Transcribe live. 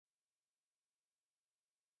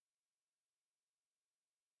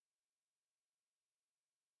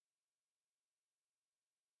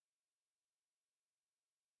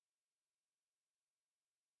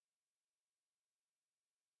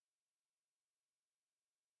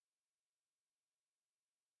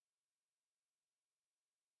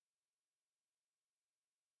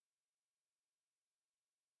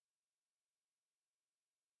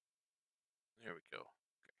There we go.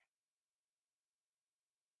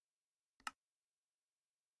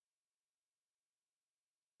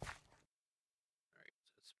 All right,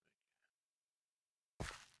 so let's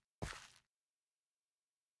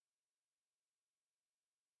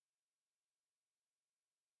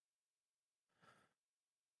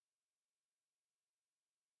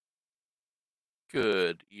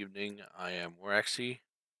Good evening. I am Warraxi,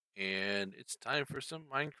 and it's time for some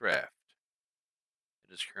Minecraft.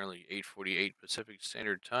 It is currently 8:48 Pacific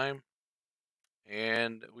Standard Time,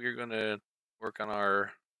 and we are going to work on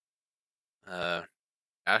our uh,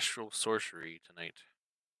 Astral Sorcery tonight.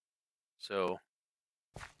 So,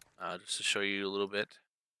 just to show you a little bit,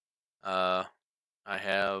 I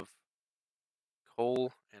have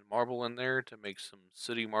coal and marble in there to make some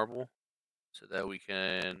city marble, so that we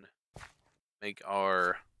can make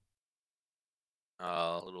our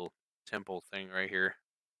little temple thing right here.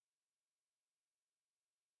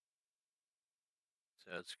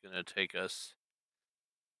 So it's gonna take us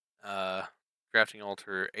crafting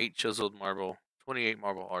altar, 8 chiseled marble, 28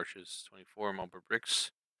 marble arches, 24 marble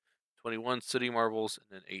bricks, 21 city marbles, and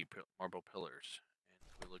then 8 marble pillars.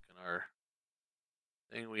 And if we look in our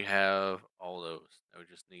thing, we have all those. Now we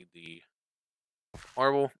just need the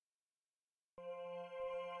marble.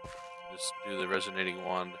 Just do the resonating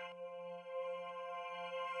wand.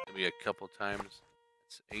 Maybe a couple times.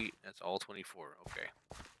 That's 8. That's all 24. Okay.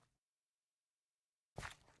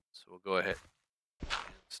 So we'll go ahead and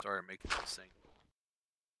start making this thing.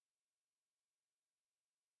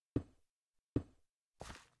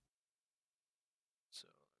 So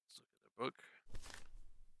let's look at the book.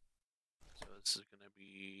 So this is going to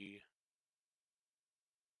be.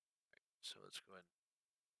 So let's go ahead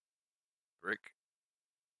and brick.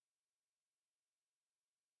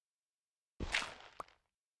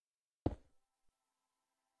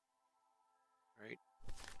 Right.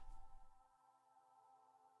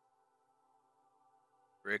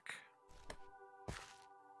 Brick.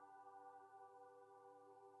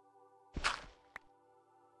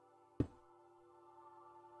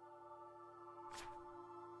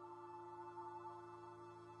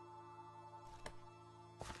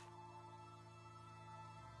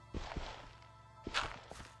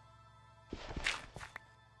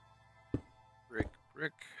 Brick,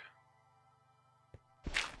 brick.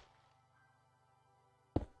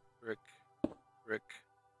 Brick, brick.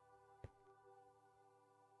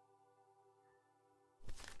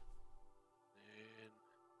 And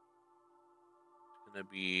it's gonna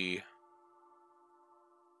be.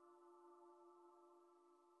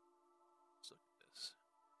 Let's look at this.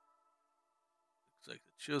 Looks like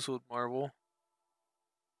the chiseled marble.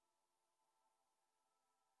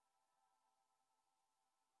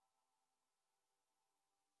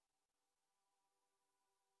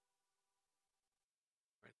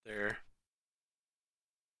 Right there.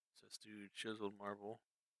 So let's do chiseled marble.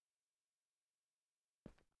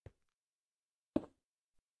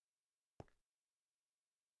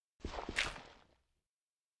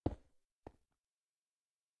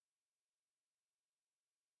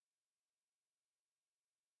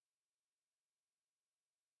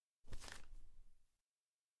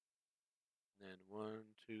 And then 1,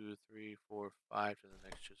 2, 3, 4, 5 to the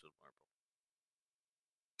next chiseled marble.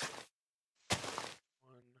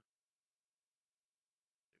 1,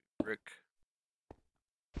 brick.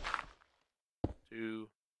 2,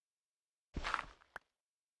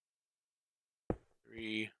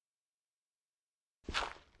 3,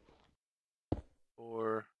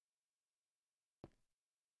 4.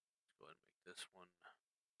 Let's go ahead and make this one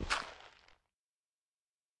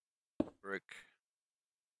brick.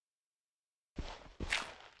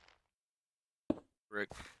 Brick.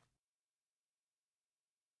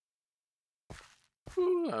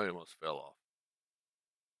 Whew, I almost fell off.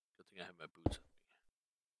 Good thing I have my boots on me.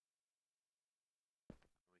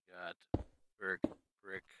 We got brick,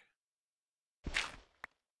 brick,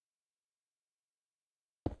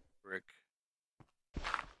 brick,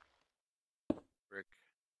 brick,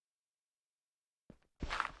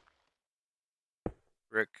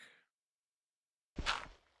 brick,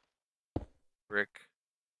 brick.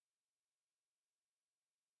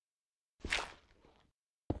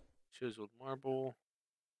 Chiseled marble.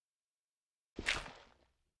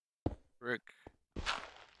 Brick.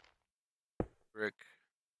 Brick.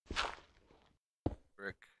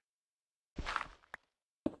 Brick.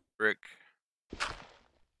 Brick.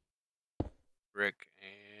 Brick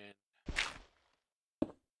and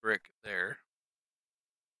brick there.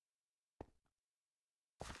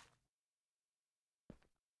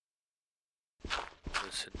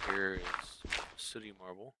 This in here is city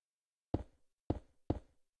marble.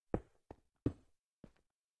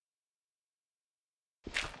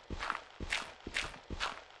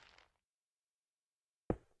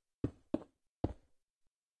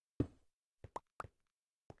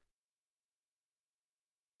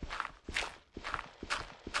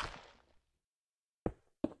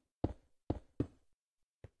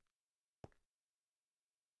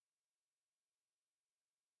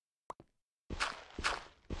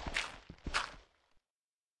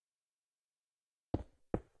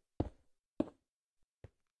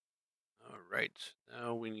 right,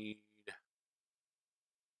 now we need.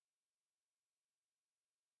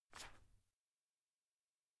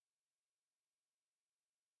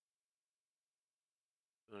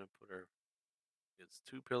 I'm gonna put our. It's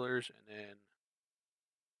 2 pillars and then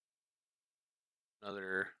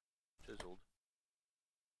another chiseled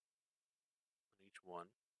on each one.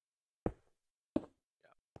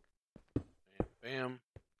 Yeah. Bam,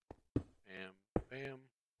 bam, bam, bam,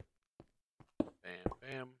 bam,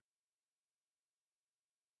 bam.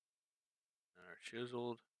 And our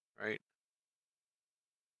chiseled, right?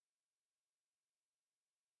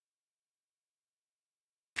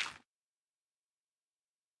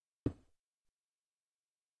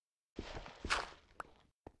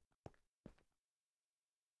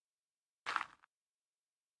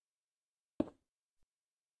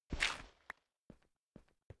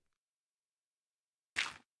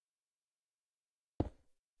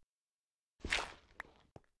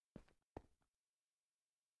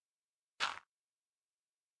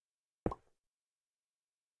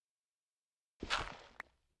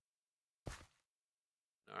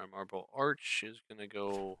 Our marble arch is gonna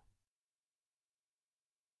go.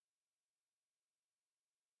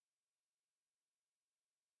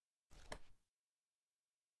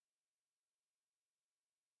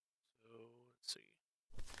 So let's see.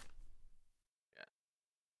 Yeah,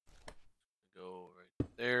 go right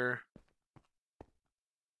there.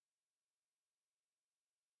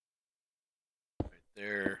 Right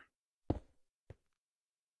there.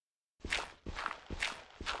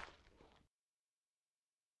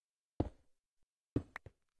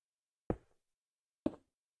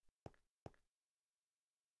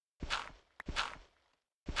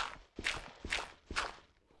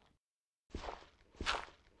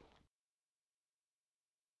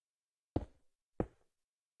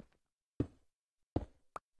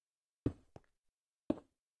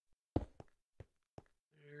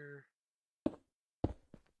 There.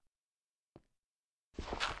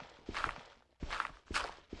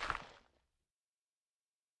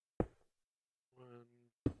 One.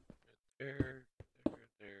 Right there.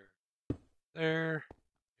 There. There.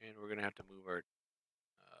 And we're gonna have to move our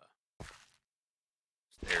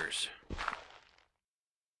stairs.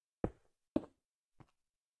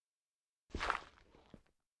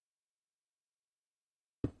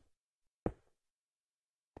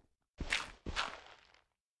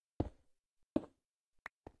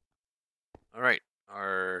 All right,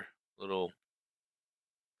 our little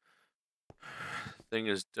thing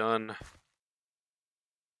is done.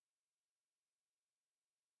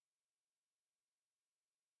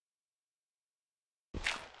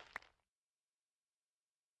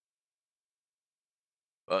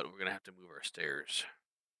 But we're gonna have to move our stairs.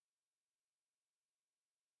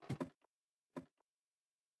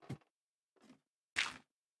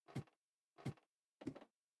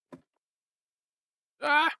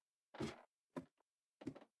 Ah!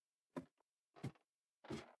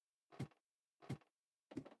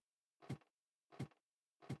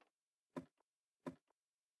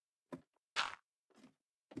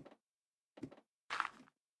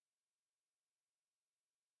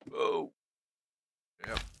 Oh.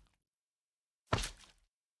 Yep.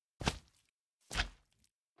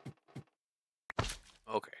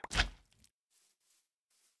 Okay.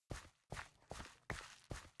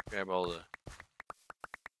 Grab all the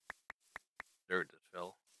dirt that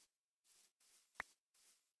fell.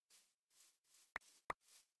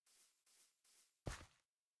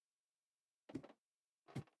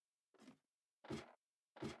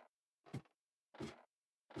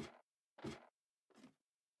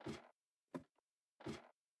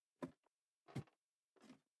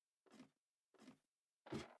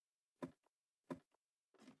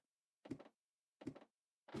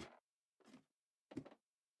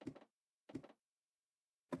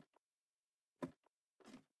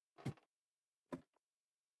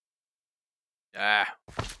 Ah.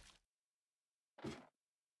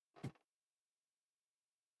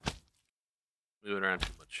 Moving around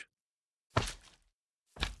too much.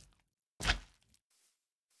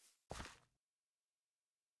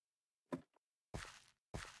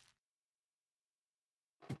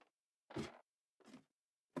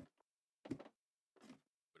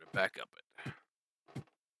 Put it back up it.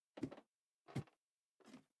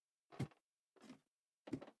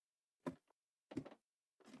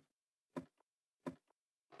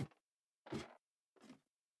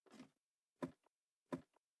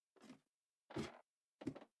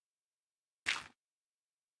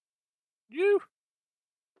 You.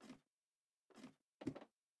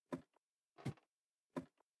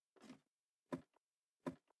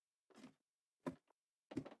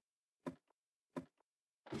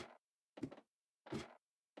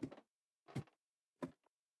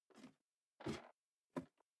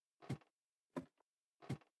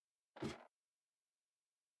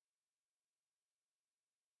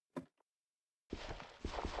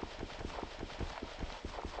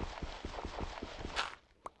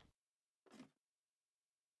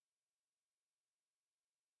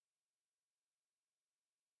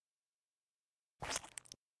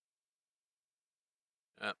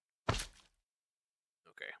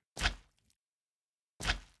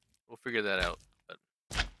 figure that out. But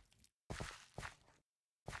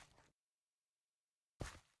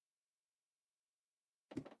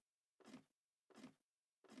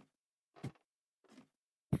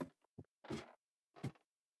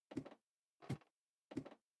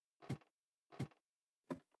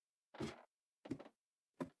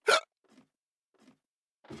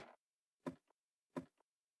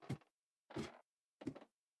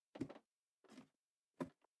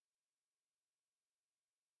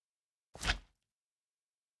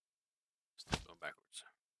still going backwards.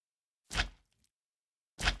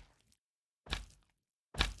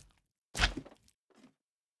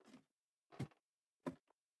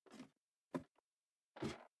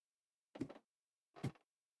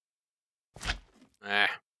 Ah.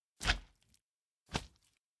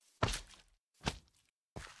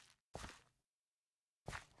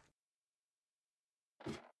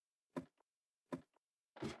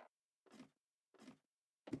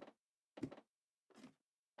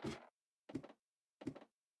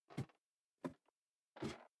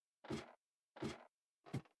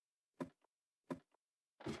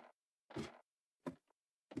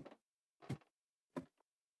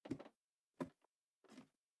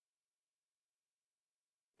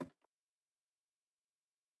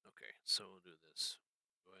 Okay, so we'll do this.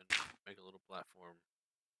 Go ahead and make a little platform.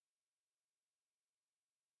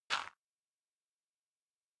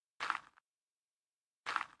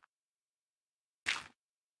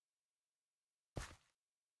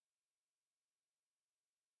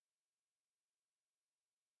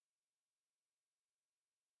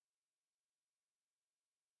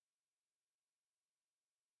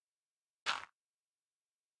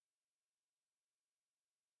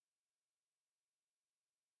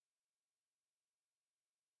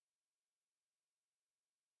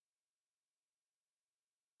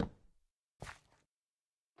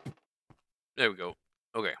 There we go.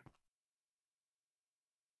 Okay.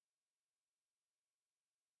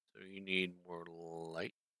 So you need more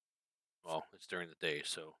light. Well, it's during the day,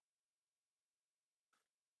 so.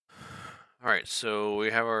 Alright, so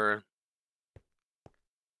we have our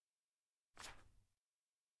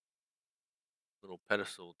little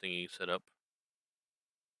pedestal thingy set up.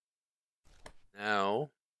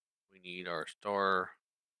 Now we need our star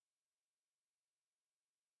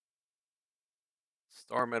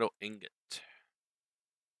metal ingot.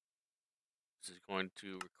 This is going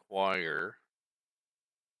to require,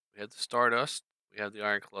 we have the stardust, we have the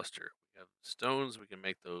iron cluster, we have the stones, we can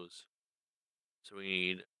make those. So we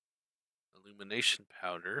need illumination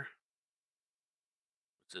powder,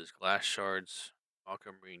 which is glass shards,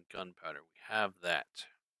 aquamarine gunpowder. We have that.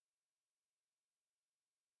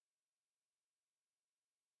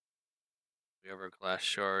 We have our glass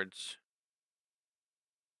shards,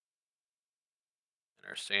 and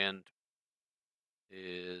our sand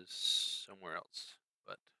is somewhere else.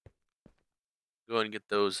 But go ahead and get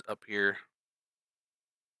those up here.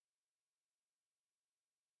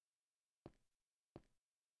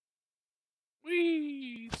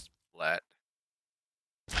 Whee! Splat.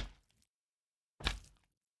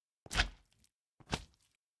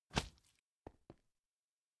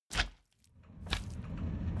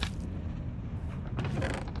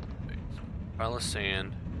 Okay, so pile of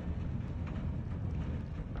sand.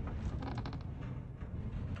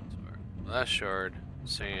 So our glass shard,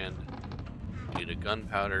 sand. We need a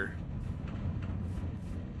gunpowder.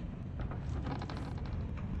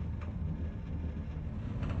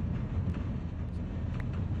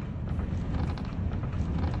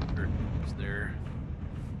 It's there.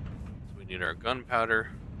 So we need our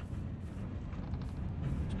gunpowder.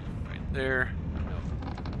 Right there. No.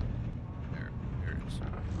 There it is.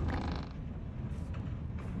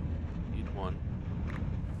 Need one.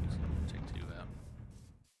 Take two out.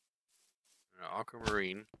 And our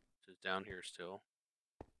aquamarine, which is down here still.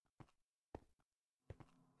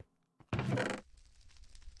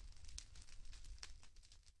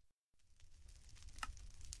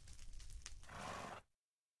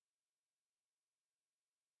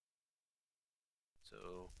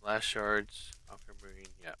 So glass shards, aquamarine,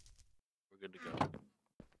 yeah, we're good to go.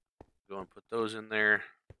 Go and put those in there.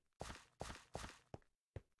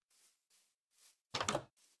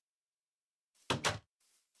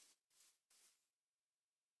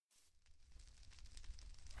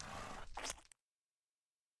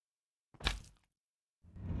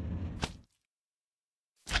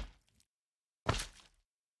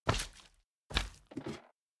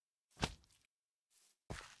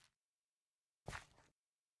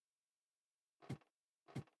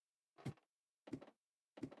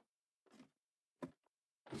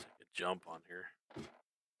 Let's take a jump on here.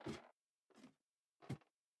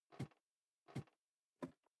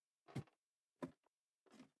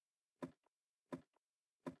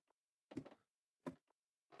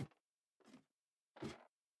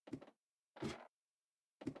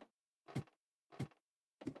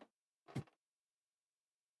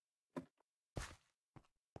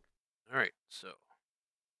 So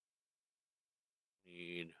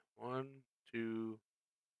need 1, 2,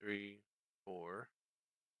 3, 4.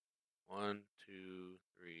 1, 2,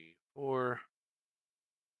 3, 4.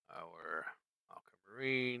 Our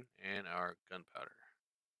aquamarine and our gunpowder.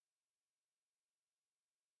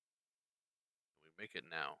 Can we make it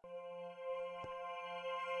now?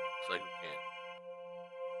 Looks like we can.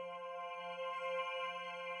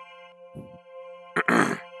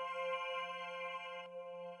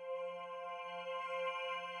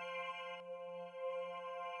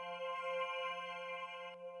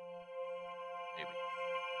 Maybe.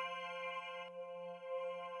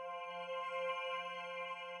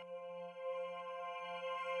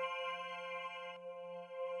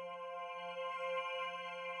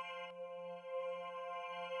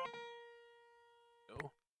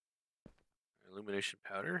 Go. Illumination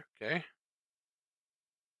powder. Okay.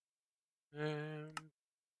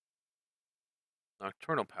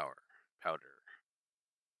 Nocturnal powder.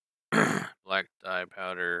 Black dye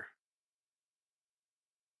powder.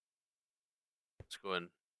 Let's go ahead.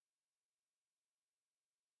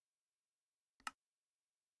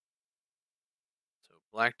 So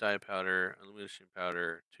black dye powder, illumination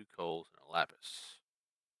powder, 2 coals, and a lapis.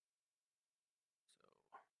 So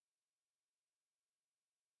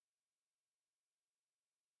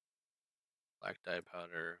black dye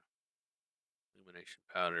powder, illumination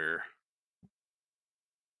powder.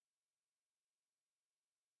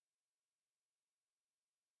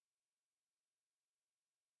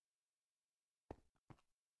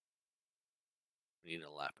 We need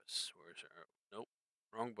a lapis. Where's our? Nope,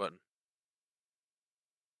 wrong button.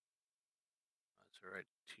 Azurite,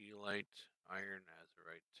 tealite, iron,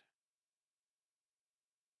 azurite.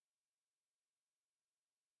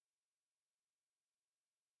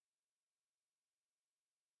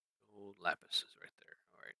 Gold, lapis is right there.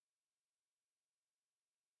 All right.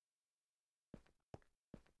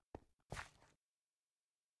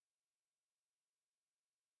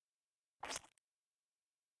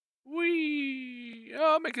 Whee!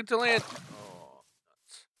 Oh, make it to land. Oh,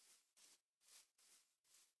 nuts.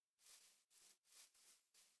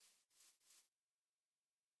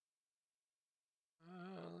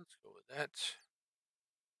 Let's go with that.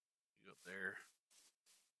 You up there.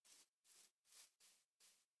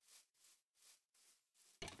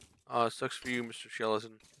 Sucks for you, Mr.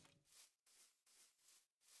 Shellison.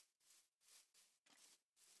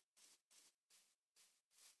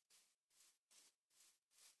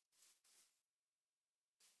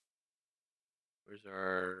 Where's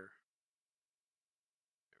our...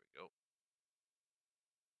 There we go.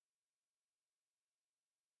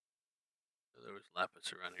 So there was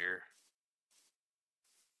lapis around here.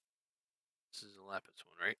 This is a lapis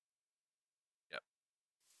one, right? Yep.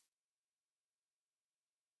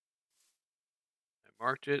 I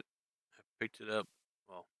marked it. I picked it up.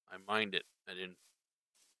 Well, I mined it. I didn't...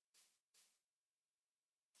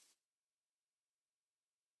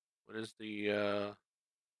 What is the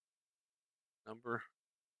number?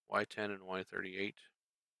 Y10 and Y38.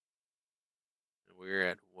 And we're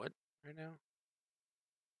at what right now?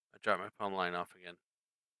 I dropped my plumb line off again.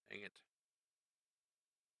 Dang it.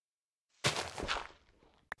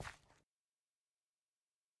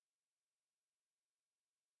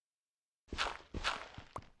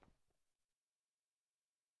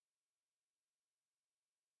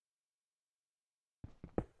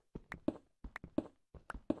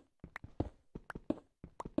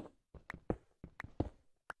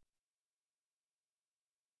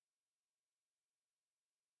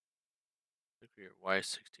 I think we're at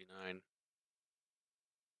Y69.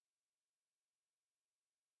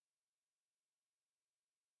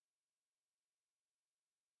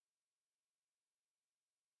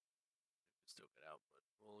 Still get out, but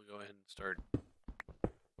we'll go ahead and start.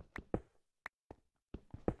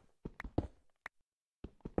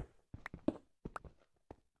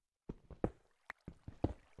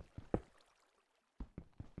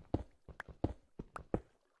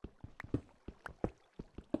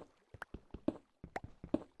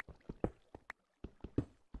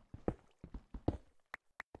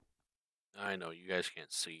 I know you guys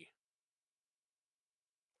can't see.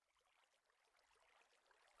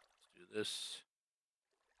 Let's do this.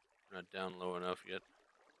 We're not down low enough yet.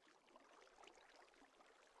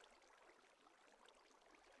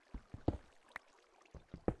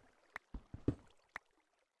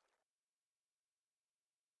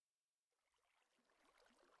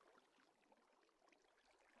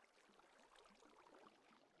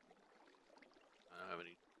 I don't have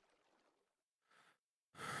any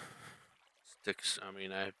sticks. I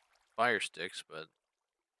mean, I have fire sticks, but it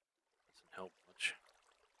doesn't help much.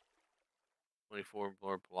 24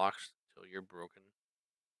 more blocks till you're broken.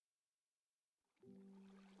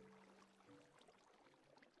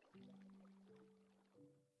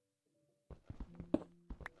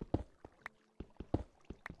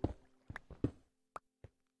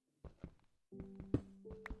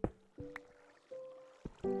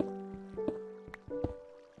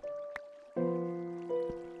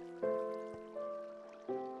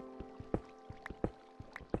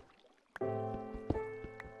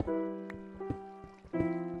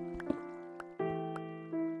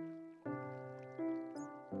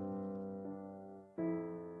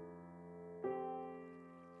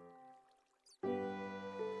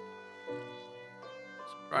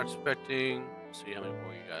 Prospecting. See how many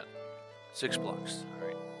more you got. 6 blocks. All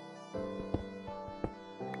right.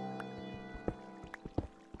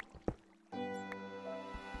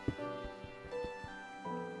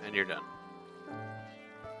 And you're done.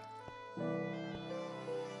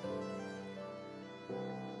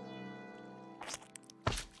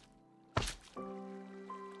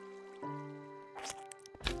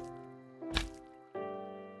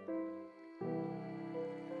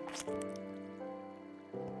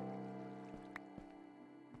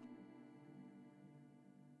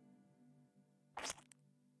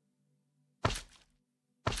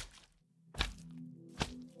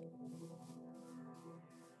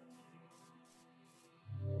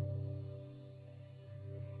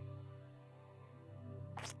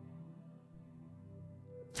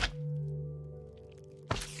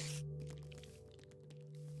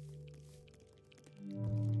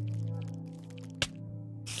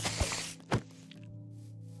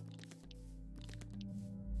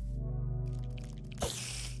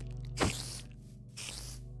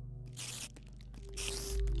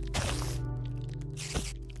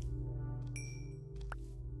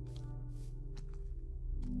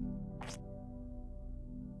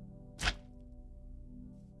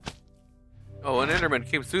 Oh, an Enderman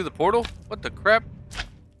came through the portal? What the crap?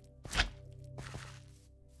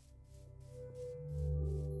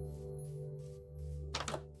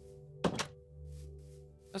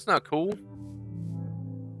 That's not cool.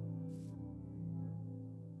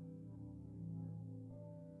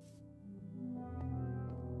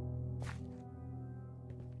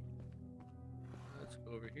 Let's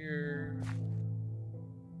go over here.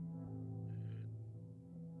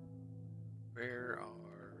 Where are...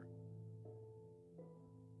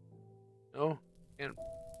 No? Can't...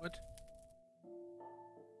 What?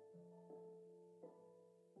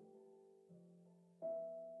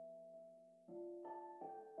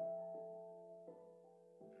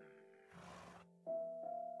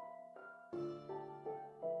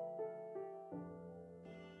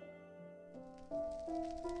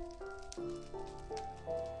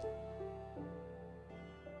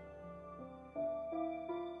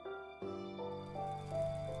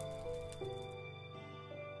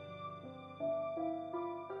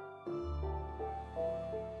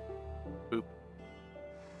 Boop.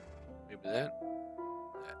 Maybe that?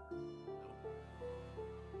 That. Nope.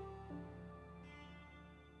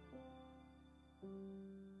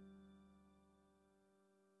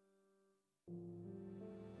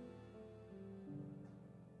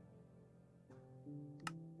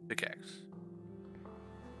 Pickaxe.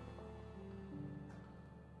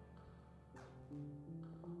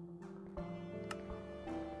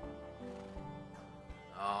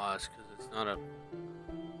 Oh, that's because it's not a...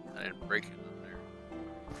 I didn't break it on there.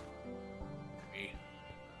 Maybe...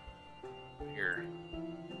 Here.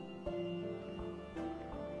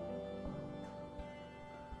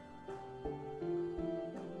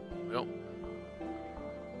 Well...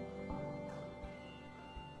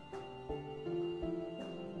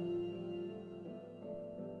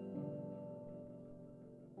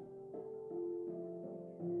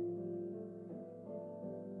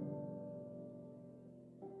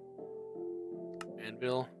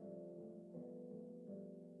 Anvil.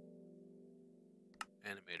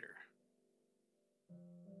 Animator.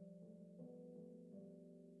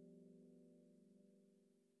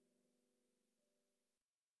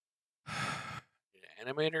 Yeah,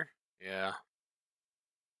 animator? Yeah.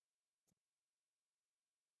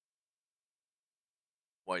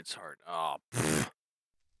 White's heart. Oh, pfft.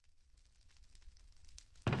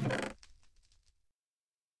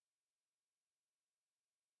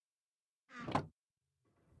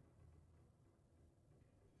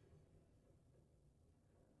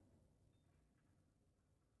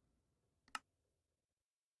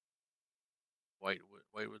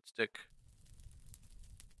 White wood stick.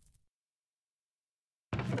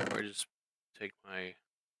 Or I just take my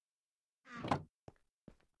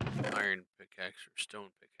iron pickaxe or stone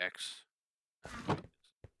pickaxe.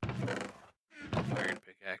 Iron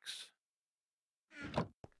pickaxe.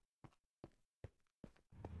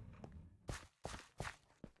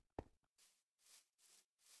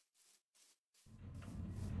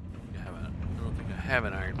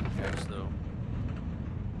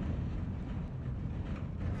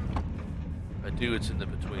 If I do, it's in the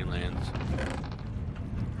between lands.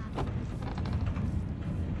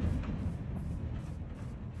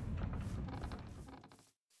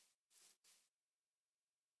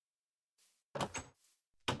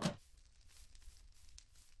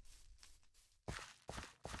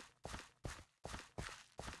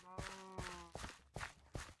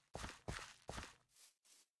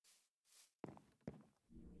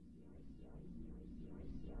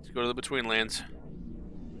 Let's go to the between lands.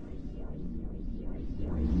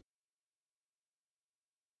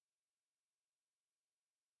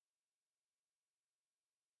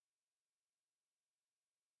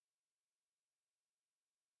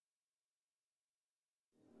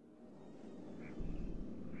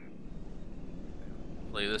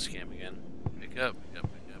 Play this game again. Pick up, pick up,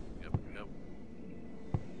 pick up, pick up, pick up.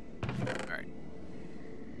 Alright.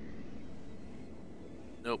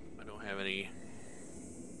 Nope, I don't have any.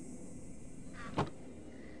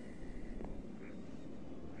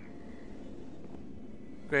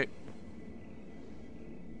 Great.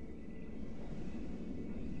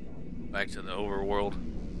 Back to the overworld.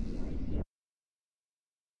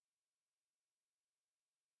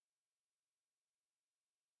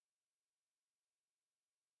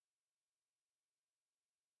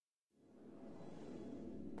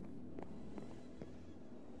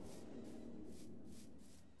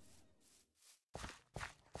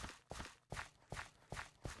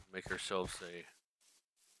 Make ourselves a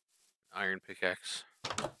iron pickaxe.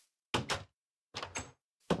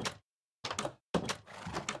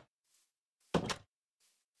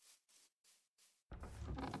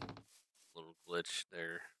 Little glitch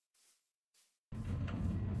there.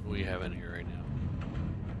 What do we have in here right now?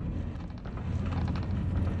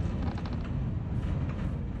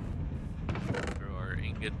 Throw our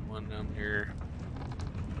ingot one down here.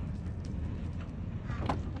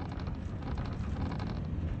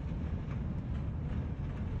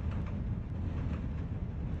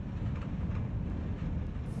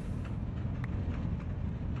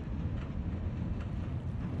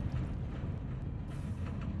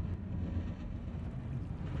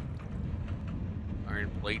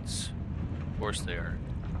 Iron plates. Of course they are.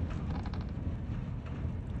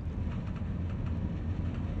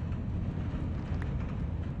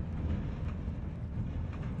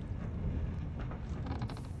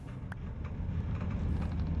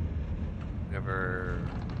 We have our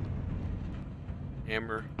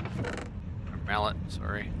hammer, or mallet,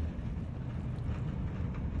 sorry.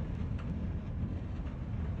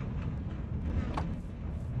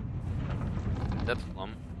 Depth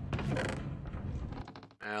plumb.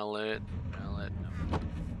 Mallet, mallet, no.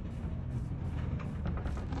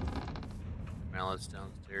 Mallet's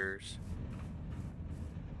downstairs.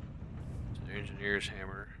 To the engineer's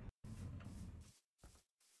hammer.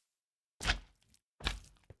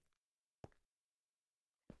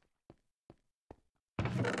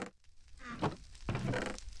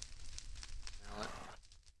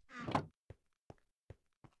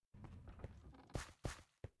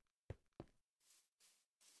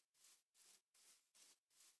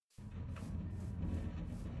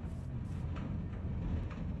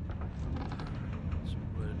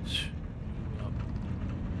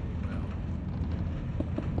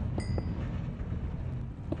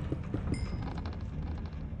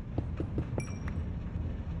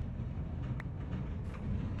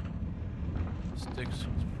 Sticks,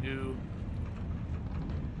 since we do.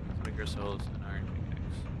 Let's make ourselves an iron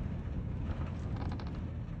pickaxe.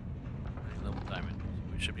 9 level diamond.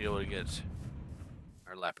 So we should be able to get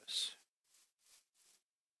our lapis.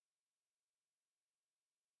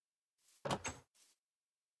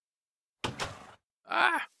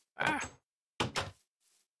 Ah! Ah!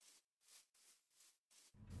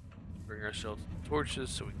 Bring ourselves some torches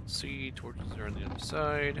so we can see. Torches are on the other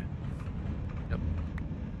side. Yep.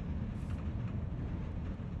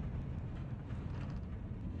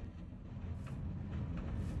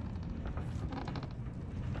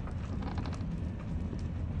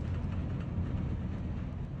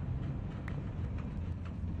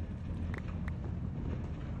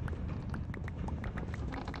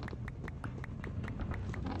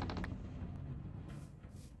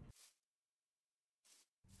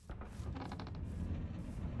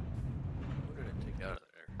 What did I take out of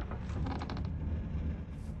there?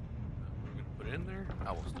 We're gonna put in there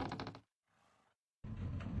cobblestone.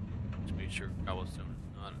 Just make sure cobblestone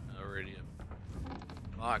is not already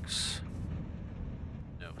a box.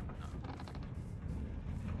 No, not.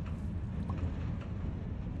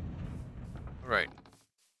 Alright.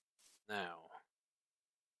 Now.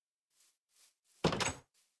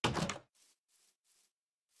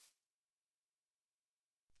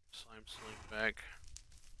 Slime sling back.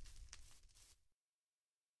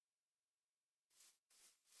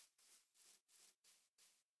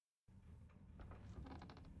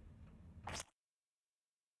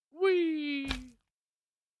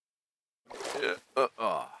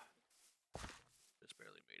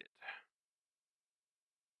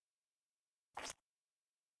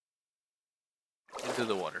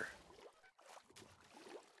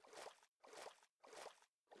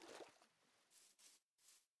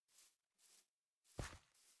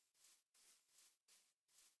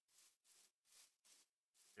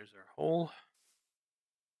 There's our hole.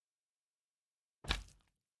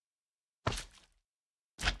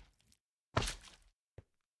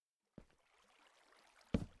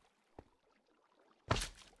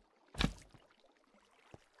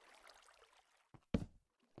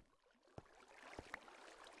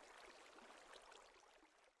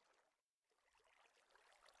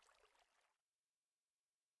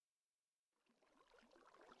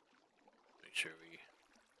 Make sure we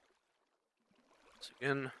once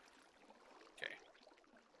again. Okay.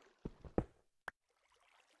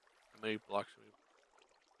 How many blocks do we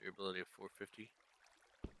have? Durability of 450.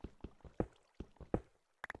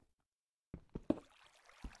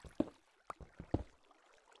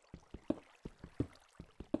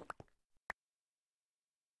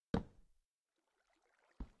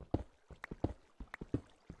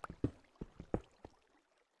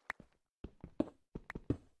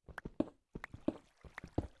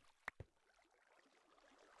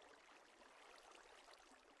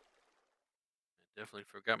 Definitely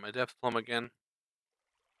forgot my depth plumb again.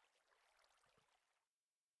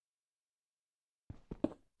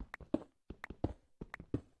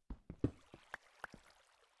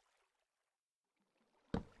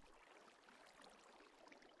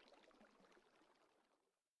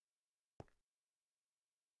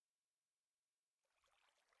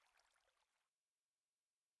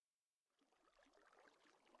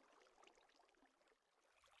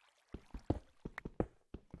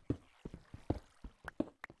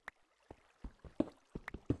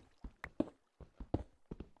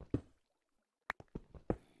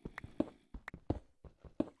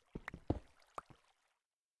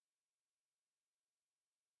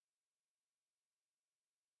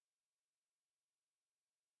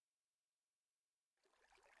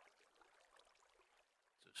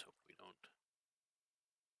 Just hope we don't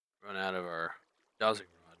run out of our dowsing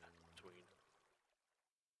rod between.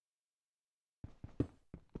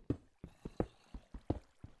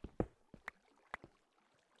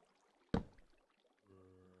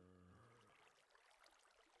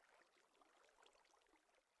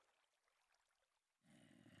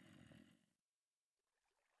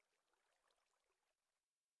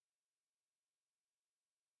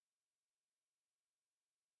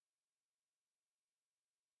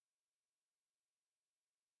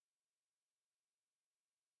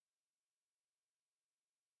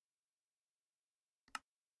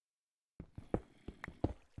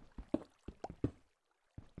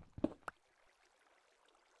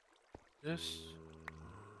 This.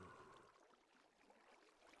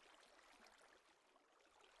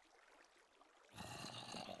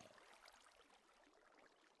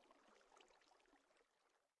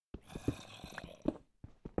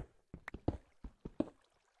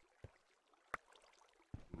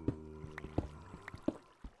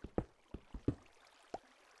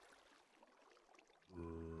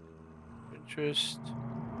 Interest.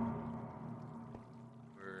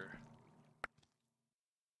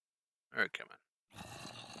 Alright, come on.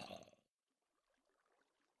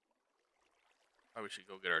 Probably should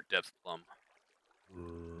go get our depth plumb.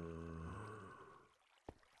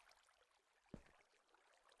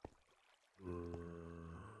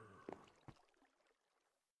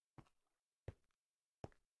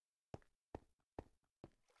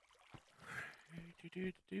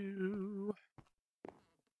 Go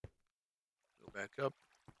back up.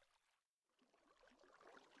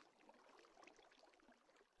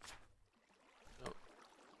 Oh.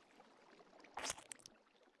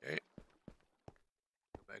 Okay.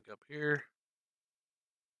 Go back up here.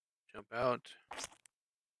 Jump out.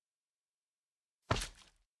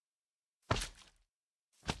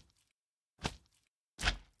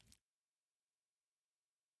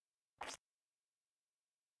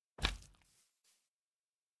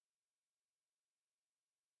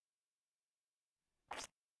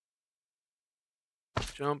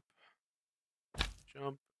 Jump.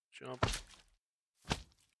 Jump. Jump.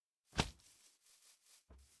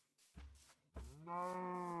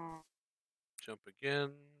 Jump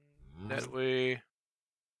again. That way.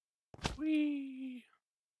 Whee!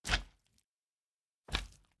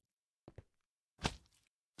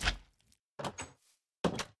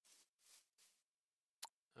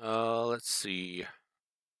 Let's see.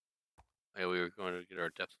 Yeah, we were going to get our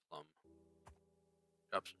depth plumb.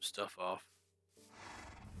 Drop some stuff off.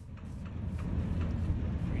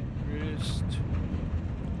 Wrist.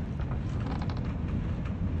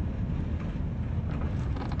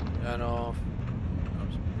 That off.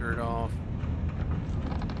 Drop some dirt off.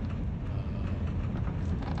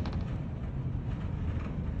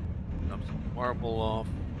 Drop some marble off.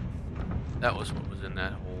 That was what was in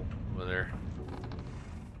that hole over there.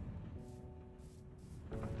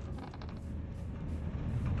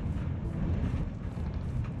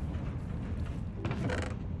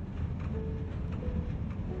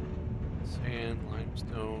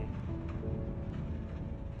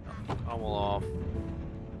 pommel off. And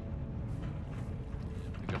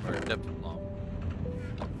pick up our depth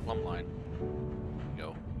plumb line. There we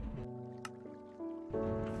go.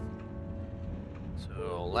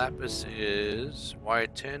 So lapis is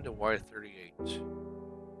Y10 to Y38.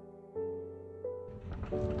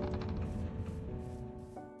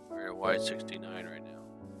 We're at Y69 right now.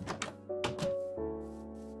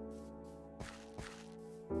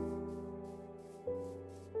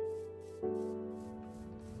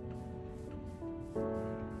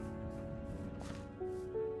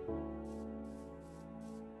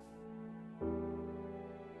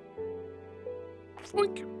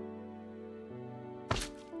 Boink.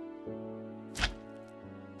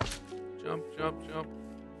 Jump, jump, jump.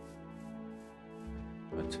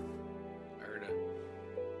 What? I heard a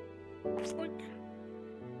boink.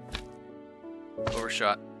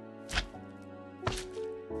 Overshot.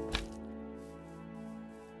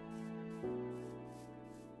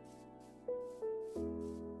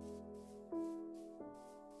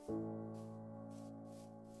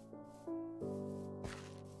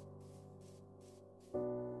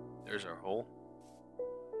 There's our hole.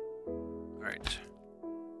 All right.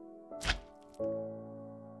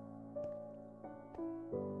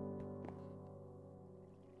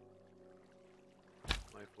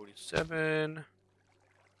 Y47,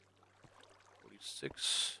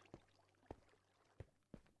 46.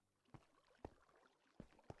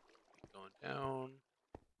 Keep going down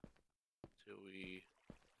till we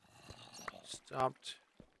stopped.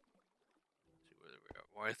 See where we're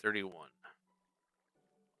at. Y31.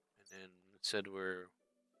 And then it said we're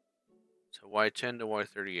so Y10 to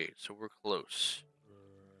Y38, so we're close.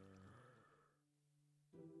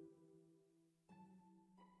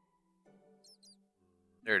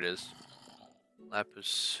 There it is.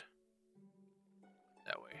 Lapis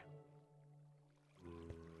that way.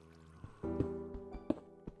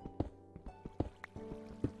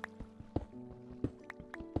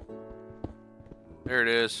 There it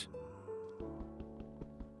is.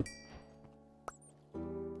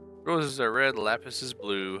 Roses are red, lapis is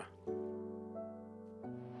blue.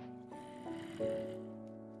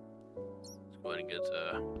 Let's go ahead and get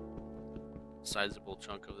a sizable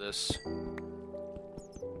chunk of this.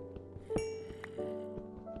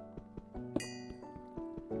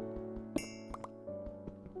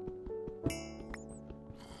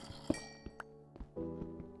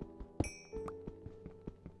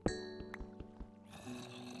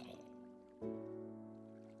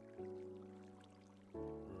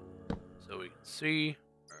 So we can see,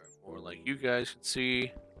 or more like you guys can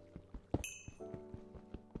see.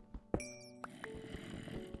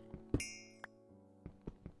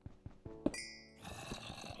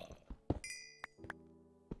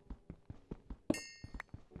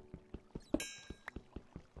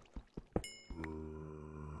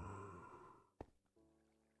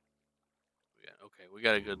 Okay, we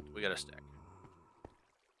got a stack.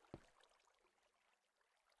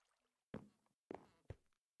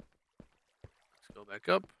 Let's go back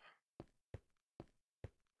up.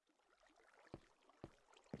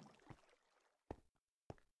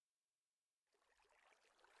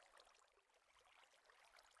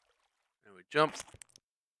 And we jump.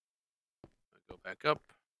 We go back up.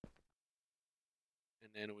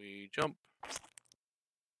 And then we jump.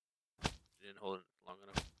 Didn't hold it long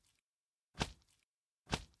enough.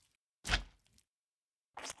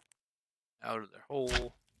 Out of their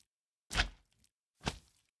hole.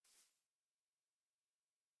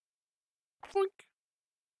 Boink.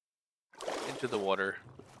 Into the water.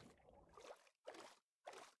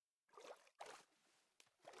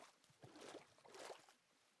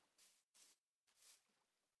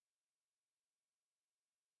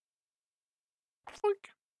 Boink.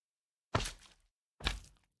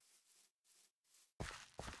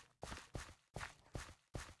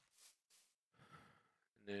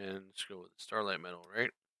 And then let's go with the starlight metal,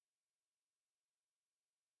 right?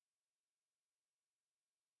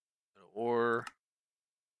 Metal ore.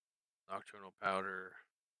 Nocturnal powder.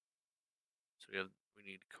 So we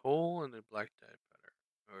need coal and the black dye powder.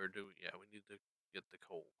 Or do we? Yeah, we need to get the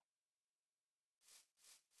coal.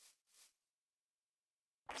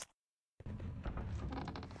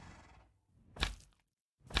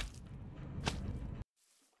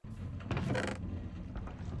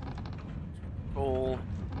 Coal.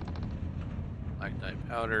 Black dye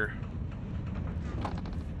powder.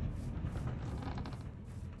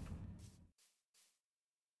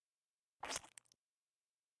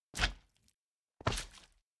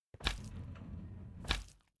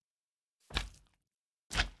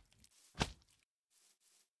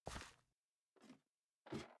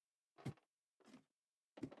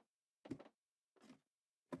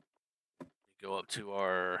 go up to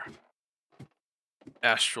our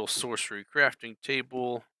Astral Sorcery crafting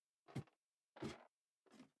table.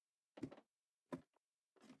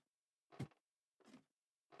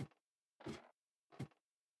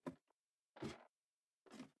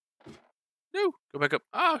 No, go back up.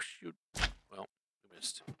 Oh, shoot. Well, we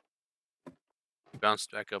missed.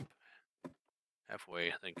 Bounced back up halfway,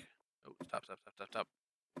 I think. Oh, stop, stop, stop, stop, stop.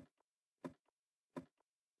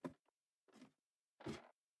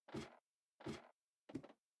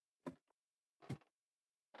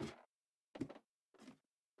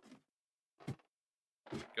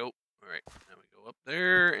 Go. All right, now we go up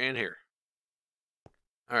there and here.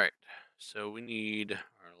 All right, so we need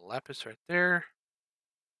our lapis right there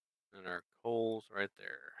and our coals right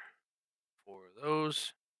there. 4 of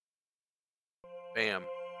those. Bam.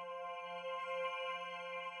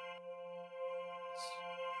 Let's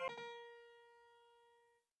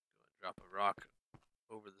drop a rock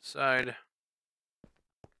over the side.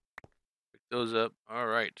 Pick those up. All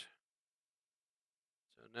right.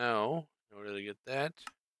 So now, in order to get that,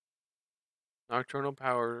 nocturnal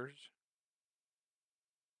powders.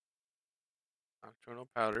 Nocturnal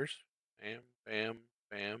powders. Bam, bam,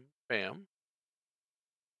 bam, bam.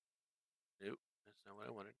 Nope, that's not what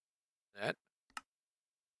I wanted. That.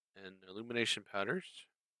 And illumination powders.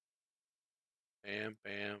 Bam,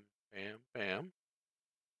 bam, bam, bam.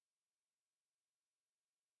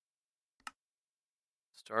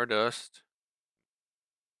 Stardust.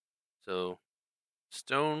 So,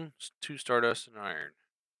 stone, 2 stardust, and iron.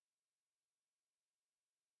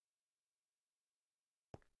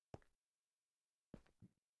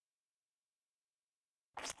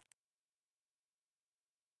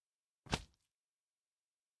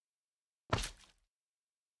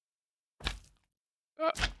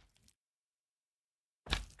 Ah.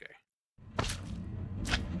 Okay.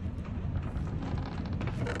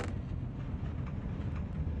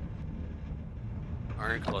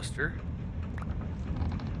 Iron cluster.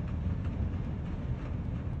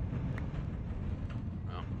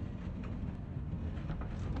 Oh.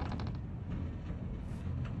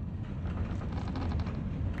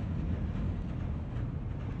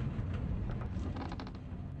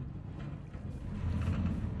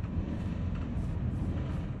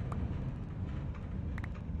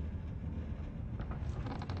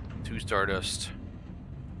 Two stardust.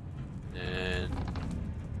 And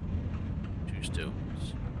 2 stones.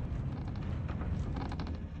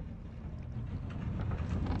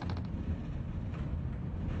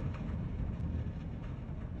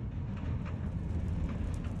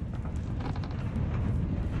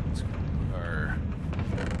 Let's put our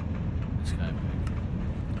this guy back.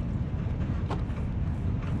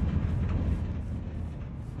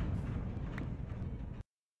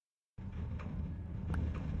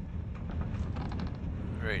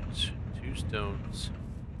 Alright, 2 stones.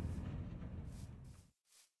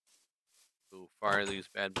 We'll fire these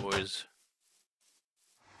bad boys.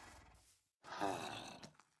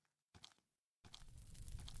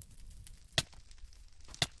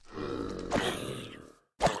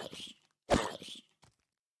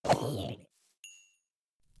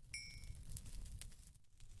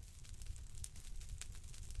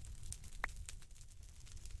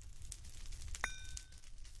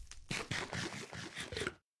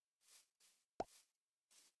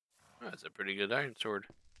 Oh, that's a pretty good iron sword.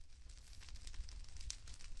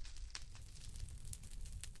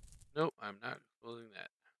 Nope, I'm not closing that.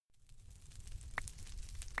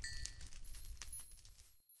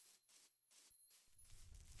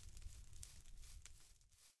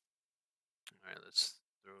 Alright, let's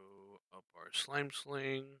throw up our slime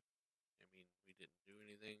sling. I mean, we didn't do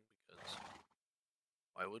anything because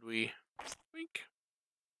why would we? Wink.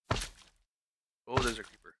 Oh, there's a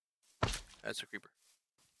creeper. That's a creeper.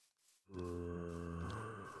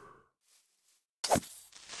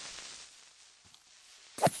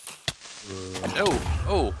 No!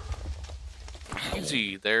 Oh!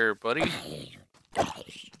 Easy there, buddy. At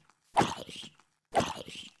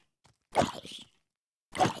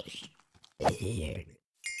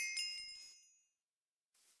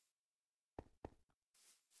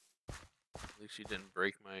least you didn't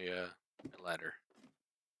break my ladder.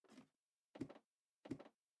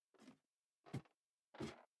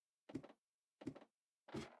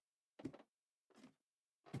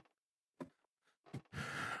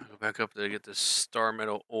 Go back up there to get this star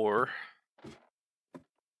metal ore.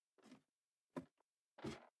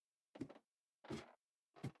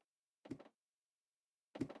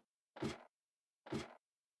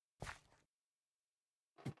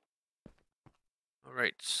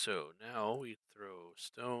 Alright, so now we throw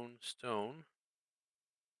stone, stone,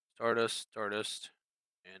 stardust, stardust,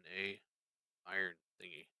 and a iron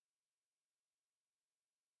thingy.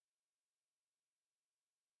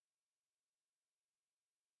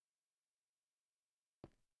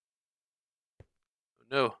 Oh,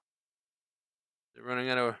 no. They're running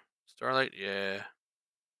out of starlight? Yeah. That's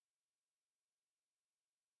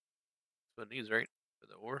what it needs, right? For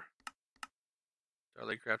the ore.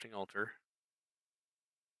 Starlight crafting altar.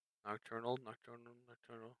 Nocturnal.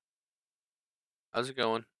 How's it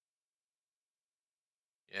going?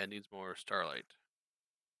 Yeah, it needs more starlight.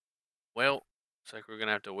 Well, looks like we're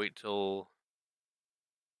gonna have to wait till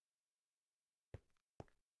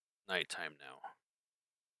nighttime now.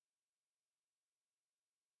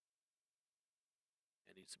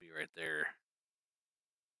 It needs to be right there.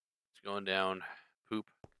 It's going down.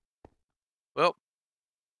 Poop. Well,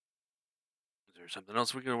 is there something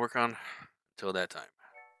else we can work on until that time?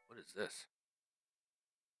 What is this?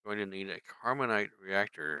 You're going to need a carbonite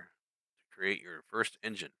reactor to create your first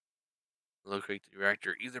engine. Locate the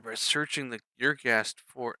reactor either by searching the your gas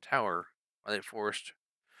tower by the forest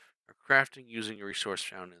or crafting using a resource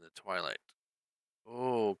found in the twilight.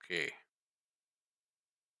 Okay.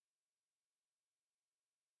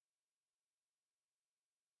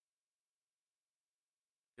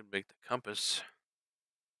 Can make the compass.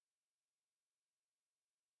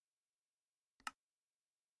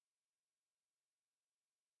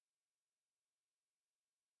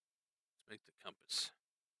 Let's make the compass.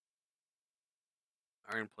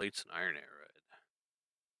 Iron plates and iron arrowhead.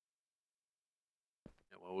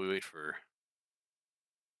 Yeah, while we wait for.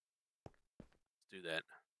 Let's do that.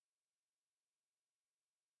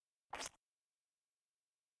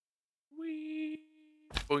 Whee!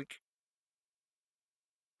 Boink.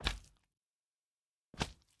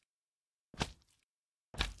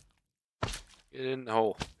 Get in the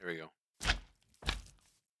hole. There we go.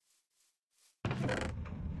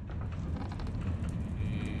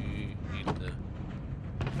 We need the.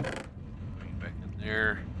 Going back in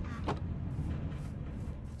there.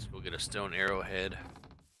 Let's go get a stone arrowhead.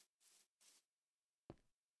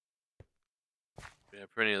 We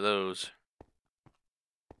have plenty of those.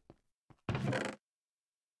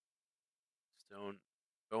 Stone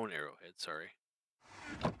bone arrowhead, sorry.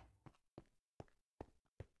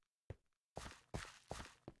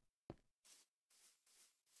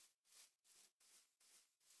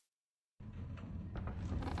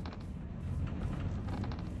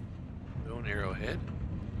 Bone arrowhead.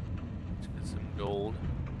 Let's get some gold.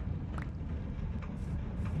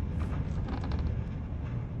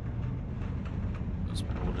 Put some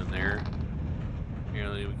gold in there.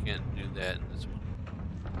 Apparently we can't do that in this one.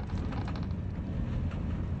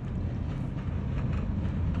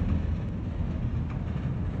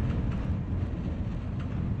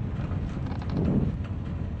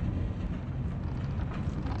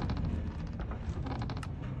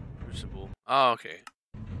 Crucible. Oh, okay.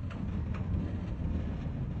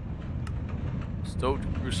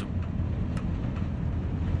 Stoked crucible.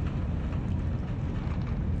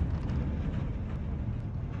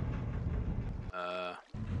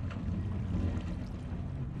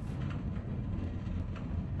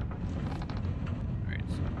 Alright,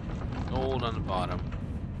 so gold on the bottom.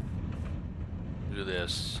 Do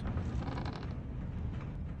this.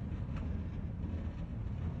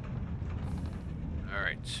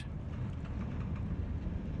 Alright.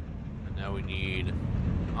 And now we need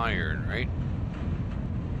iron, right?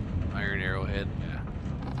 Iron arrowhead, yeah.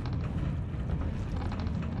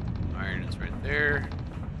 Iron is right there.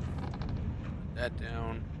 Put that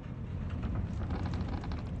down.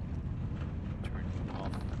 Turn you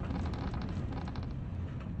off.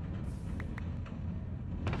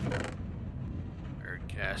 Iron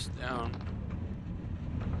cast down.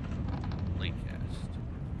 Plate cast.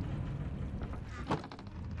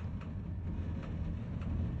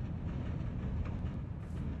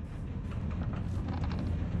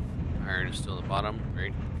 Iron is still at the bottom,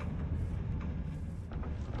 right?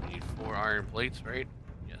 We need 4 iron plates, right?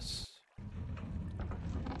 Yes.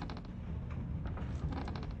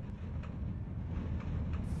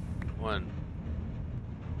 One.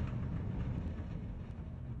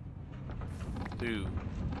 2.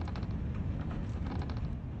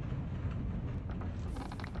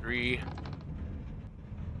 3.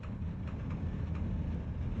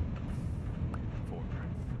 4.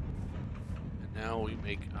 And now we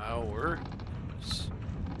make our compass.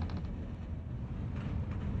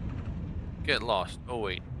 Get lost. Oh,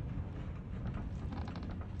 wait.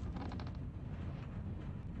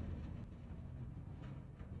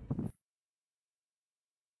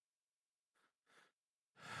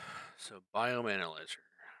 So, biome analyzer.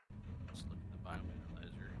 Let's look at the biome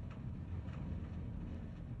analyzer.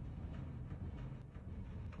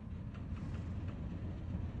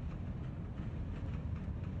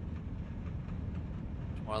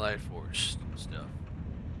 Twilight Forest stuff.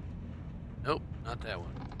 Nope, not that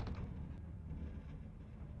one.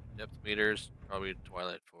 Depth meters, probably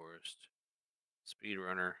Twilight Forest.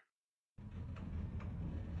 Speedrunner.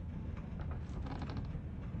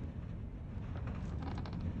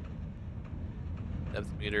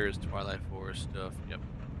 Depth meters, Twilight Forest stuff. Yep.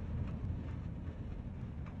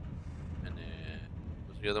 And then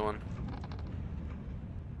what's the other one?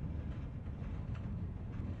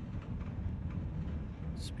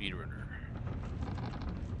 Speedrunner.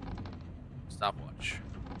 Stopwatch.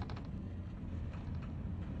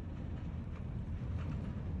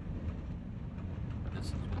 This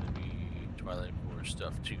is going to be Twilight Forest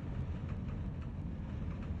stuff too.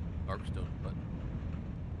 Darkstone button.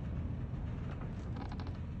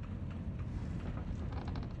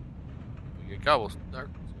 We get cobblestone.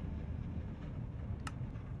 Darkstone.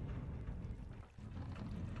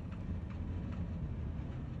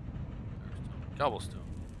 Cobblestone.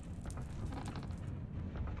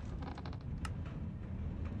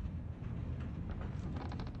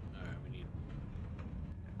 Alright, we need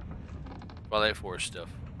Twilight Forest stuff.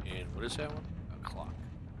 And what is that one? A clock.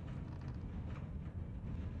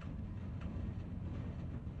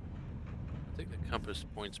 I think the compass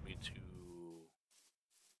points me to...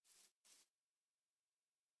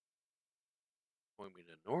 Point me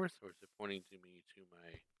to north, or is it pointing to me to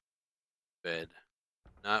my bed?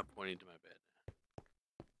 Not pointing to my bed.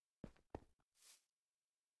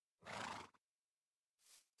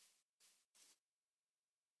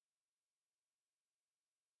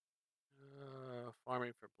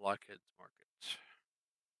 Farming for Blockheads Market.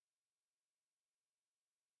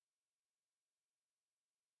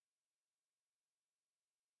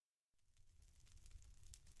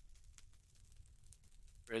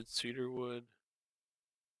 Red cedar wood,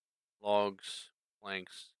 logs,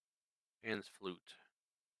 planks, and flute.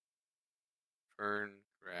 Fern,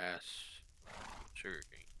 grass,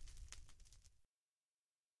 sugarcane.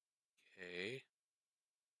 Okay.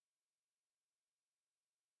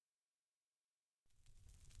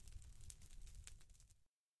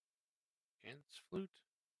 Ants, flute.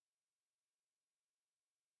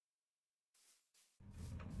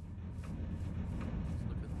 Let's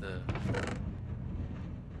look at the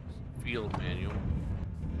field manual.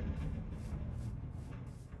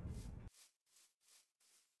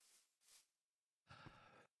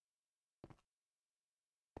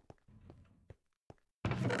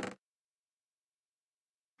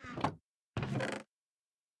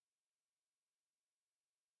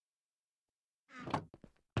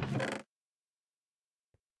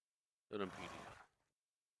 Totempedia.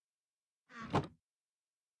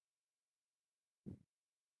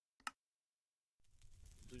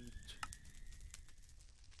 Flute.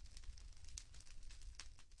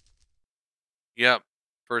 Yep,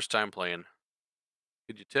 first time playing.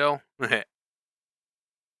 Could you tell?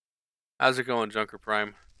 How's it going, Junker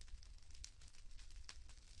Prime?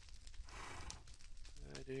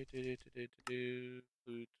 Flute,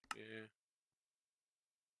 yeah.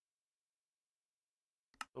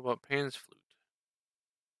 What about Pan's flute?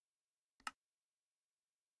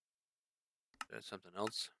 That's something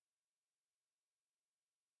else.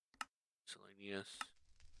 Miscellaneous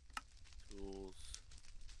tools.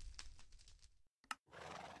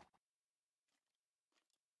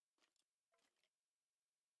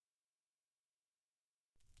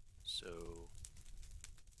 So,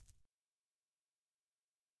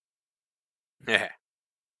 yeah.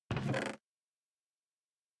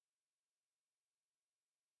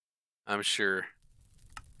 I'm sure.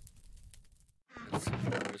 Let's see,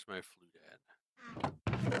 where's my flute at?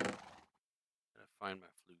 Gotta find my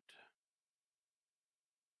flute.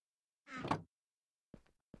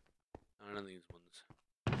 None of these ones.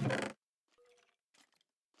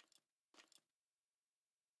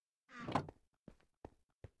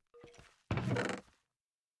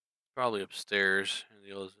 Probably upstairs, and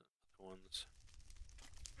the other ones.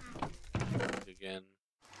 Again,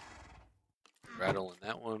 rattle in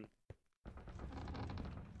that one.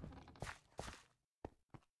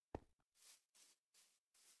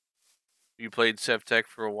 You played SevTech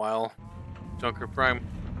for a while, Junker Prime.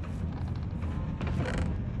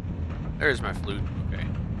 There's my flute. Okay.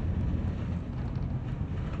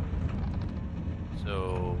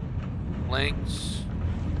 So, planks,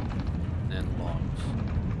 and then logs.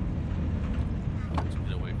 Let's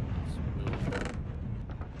get away from this.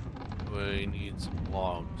 We need some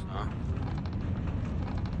logs, huh?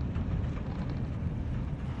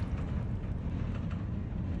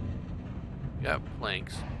 Got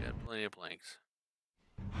planks. Got plenty of planks.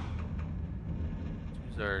 Let's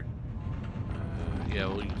use our... yeah,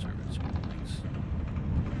 we'll use our redstone planks.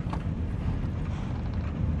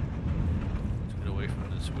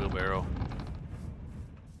 this wheelbarrow.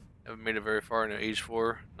 Haven't made it very far into Age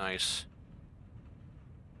 4. Nice.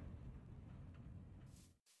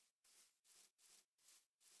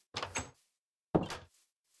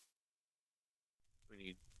 We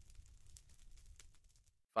need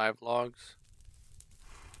 5 logs.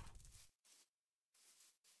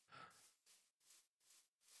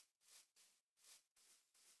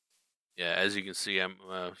 Yeah, as you can see, I'm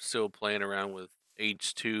still playing around with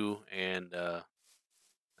H2 and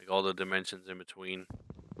like all the dimensions in between.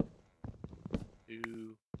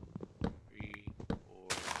 2, 3, 4,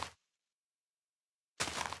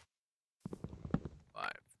 5.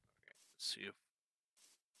 Okay, let's see if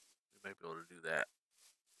we might be able to do that.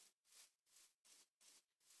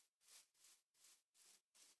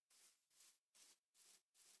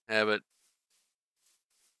 Have it.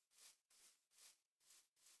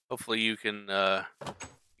 Hopefully you can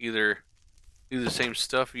either do the same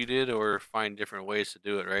stuff you did or find different ways to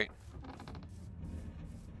do it, right?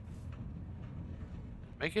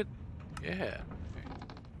 Make it? Yeah. Okay.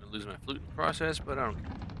 I'm gonna lose my flute in the process, but I don't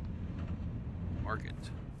care. Mark it.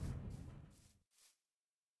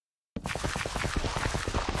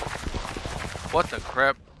 What the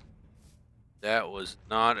crap? That was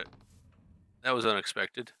not... That was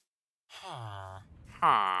unexpected. Huh.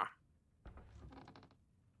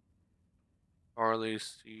 Barley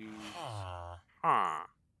seeds. Huh.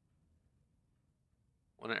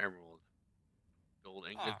 One emerald. Gold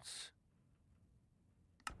ingots.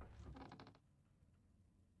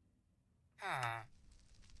 Huh.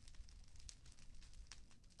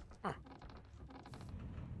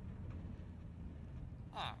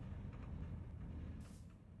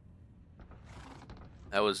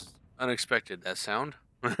 That was unexpected, that sound.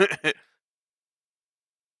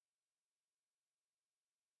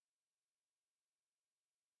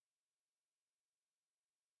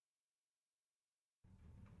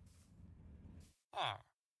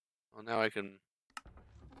 Well, now I can...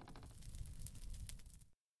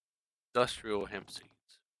 Industrial hemp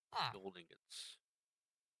seeds. Gold ingots.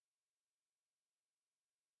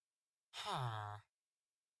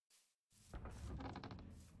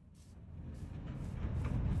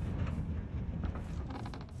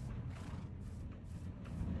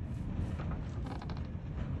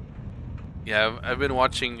 Yeah, I've been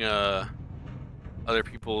watching other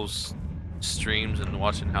people's streams and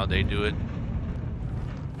watching how they do it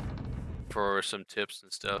for some tips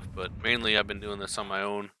and stuff, but mainly I've been doing this on my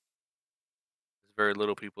own. There's very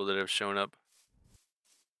little people that have shown up.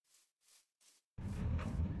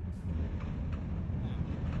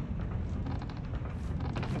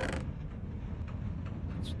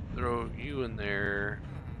 Let's throw you in there.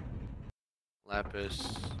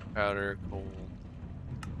 Lapis, powder, coal.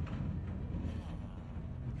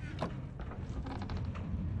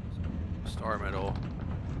 Star metal.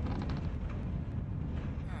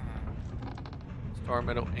 Star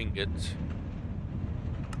metal ingots.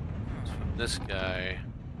 From this guy.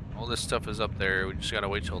 All this stuff is up there. We just gotta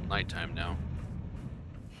wait till nighttime now.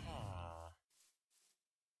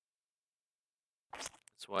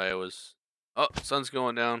 That's why I was... Oh, sun's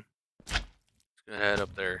going down. Let's go ahead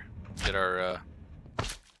up there. Get our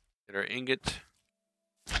ingot.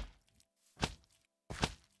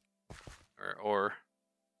 Our ore.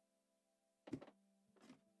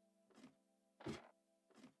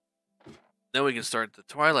 Then we can start the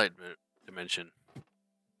Twilight dimension.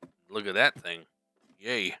 Look at that thing.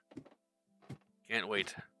 Yay. Can't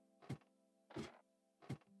wait.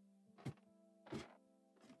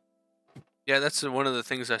 Yeah, that's one of the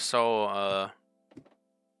things I saw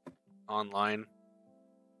online.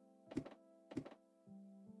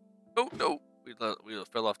 Oh, no. We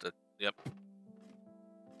fell off the... Yep.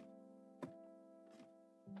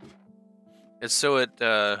 It's so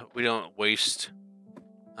we don't waste...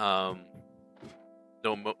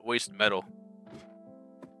 don't waste metal.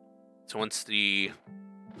 So once the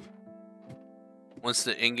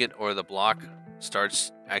ingot or the block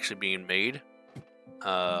starts actually being made,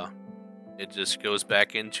 it just goes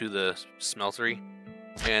back into the smeltery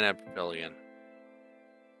and I fell again.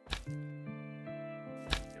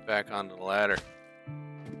 Get back onto the ladder.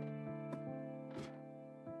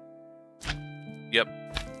 Yep.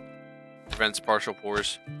 Prevents partial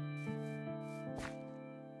pours.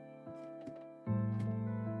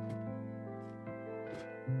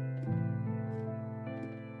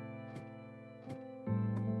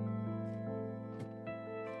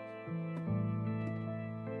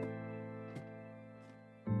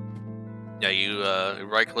 Yeah, you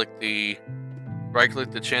right-click the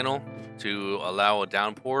channel to allow a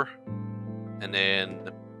downpour, and then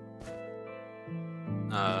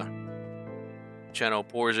channel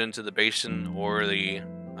pours into the basin or the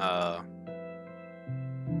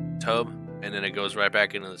tub, and then it goes right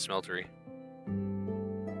back into the smeltery.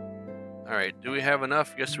 Alright, do we have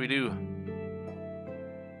enough? Yes, we do.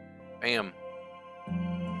 Bam.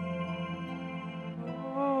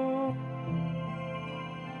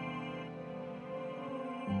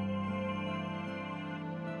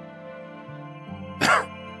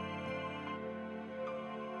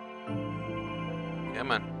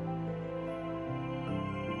 Come on.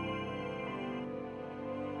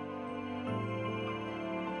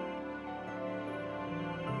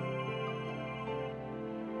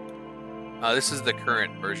 This is the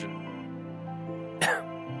current version.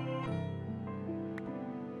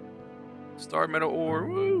 Star metal ore,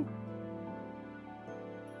 woo!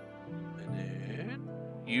 And then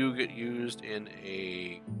you get used in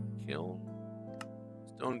a kiln.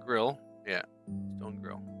 Stone grill. Yeah, stone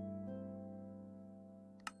grill.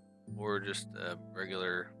 Or just a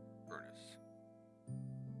regular furnace.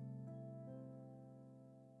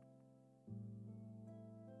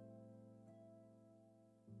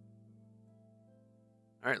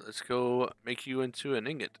 Alright, let's go make you into an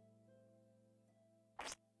ingot.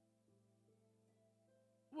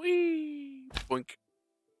 Whee! Boink.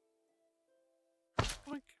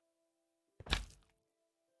 Boink.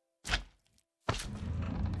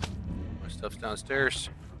 My stuff's downstairs.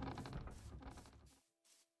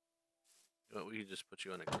 Well, we can just put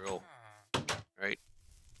you on a grill. Right?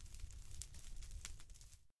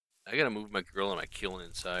 I gotta move my grill and my kiln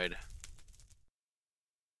inside.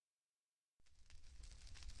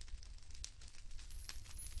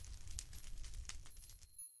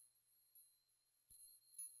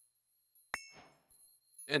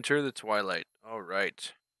 Enter the twilight.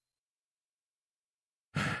 Alright.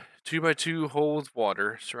 2x2 hole with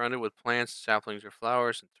water, surrounded with plants, saplings, or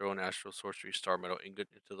flowers, and throw an Astral Sorcery star metal ingot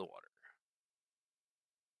into the water.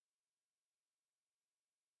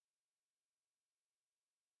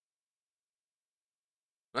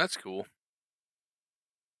 That's cool.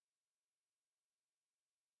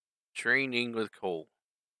 Training with coal.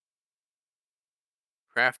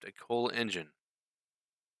 Craft a coal engine.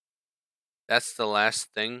 That's the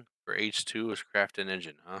last thing for H2 is craft an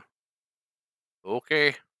engine, huh?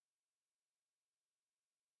 Okay.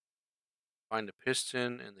 Find a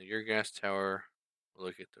piston in the your gas tower. We'll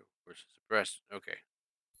look at the versus the breast. Okay.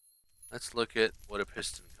 Let's look at what a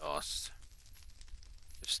piston costs.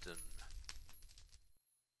 Piston.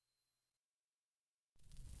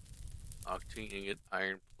 Octane ingot,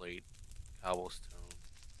 iron plate, cobblestone.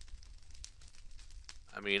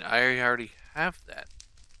 I mean, I already have that.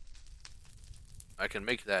 I can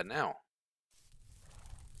make that now.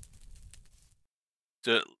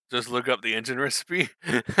 Just look up the engine recipe.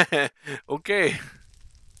 Okay.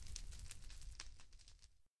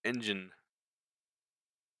 Engine.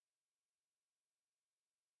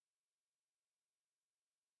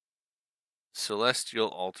 Celestial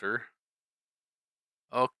altar.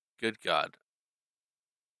 Oh, good God.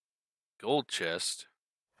 Gold chest.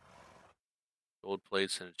 Gold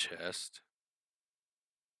plates in a chest.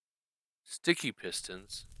 Sticky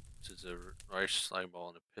pistons, which is a rice slime ball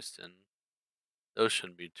and a piston. Those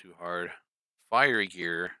shouldn't be too hard. Fiery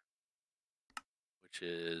gear, which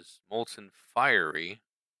is molten fiery,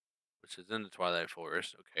 which is in the Twilight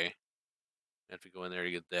Forest. Okay. I have to go in there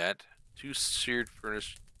to get that. 2 seared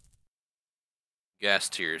furnace gas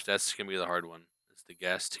tiers. That's going to be the hard one. It's the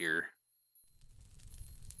gas tier.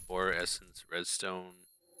 4 essence, redstone.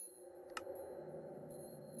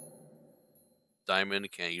 Diamond,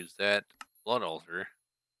 can't use that. Blood altar.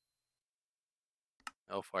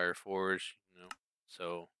 Hellfire forge,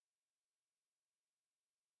 So,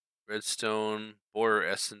 redstone, borer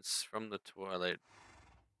essence from the Twilight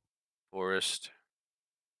Forest.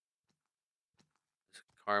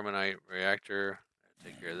 Carbonite reactor.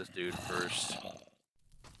 Take care of this dude first.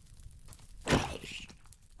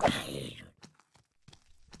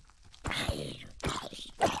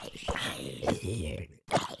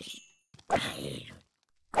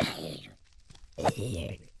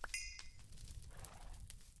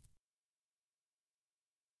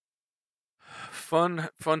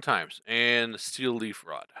 Fun times. And steel leaf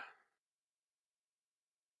rod.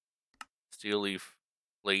 Steel leaf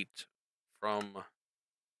plate from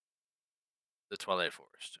the Twilight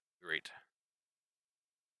Forest. Great.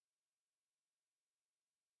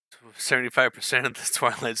 75% of the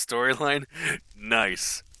Twilight storyline.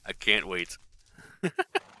 Nice. I can't wait.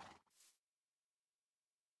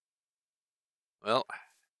 Well,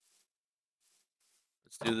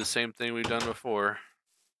 let's do the same thing we've done before.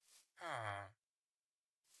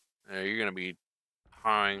 You're going to be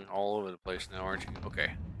pawing all over the place now, aren't you?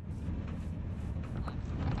 Okay.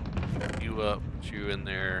 you up, put you in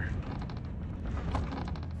there.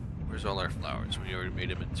 Where's all our flowers? We already made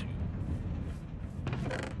them into.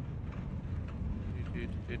 We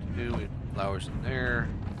have flowers in there.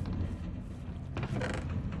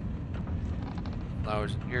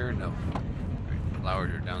 Flowers in here? No. Right,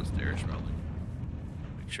 flowers are downstairs probably.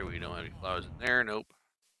 Make sure we don't have any flowers in there. Nope.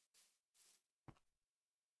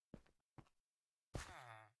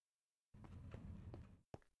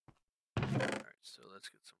 Alright, so let's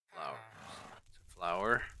get some flowers. Some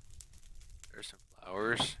flower. There's some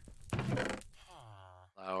flowers.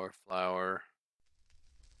 Flower, flower.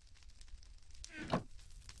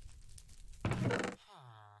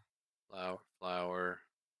 Flower, flower.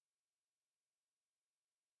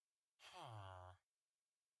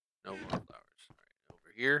 No more flowers. Alright,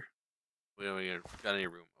 over here. We don't even got any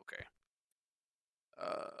room. Okay.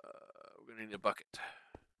 We're gonna need a bucket.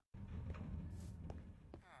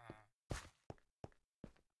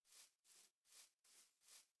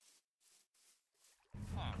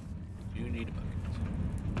 You need a bucket.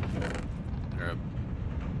 There a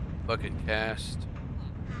bucket cast.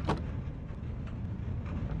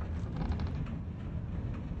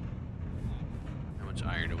 How much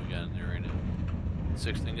iron do we got in there right now?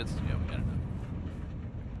 6 ingots? Yeah, we got enough.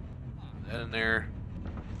 Put that in there.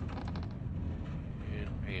 And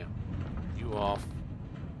bam. You off.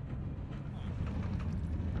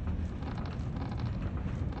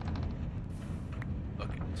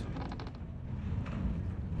 Bucket.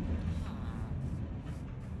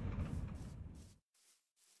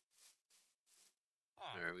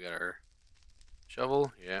 Alright, we got our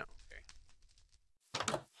shovel. Yeah, okay.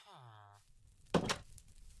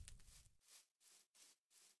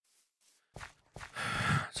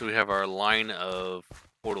 So we have our line of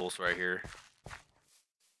portals right here.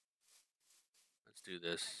 Let's do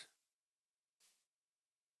this.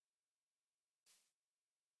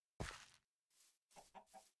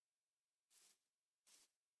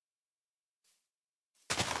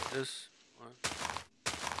 This 1, 2,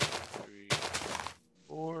 3,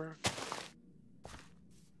 4.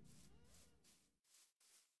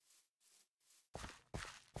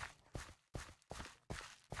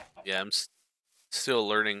 Yeah, I'm still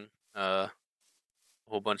learning a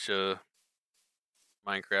whole bunch of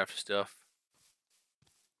Minecraft stuff.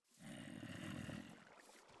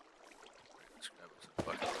 Let's grab us a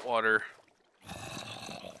bucket of water.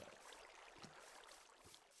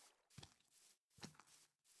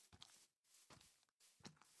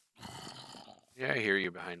 Yeah, I hear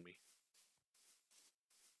you behind me.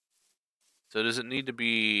 So does it need to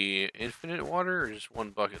be infinite water or just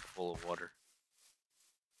one bucket full of water?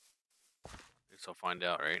 I guess I'll find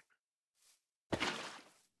out, right?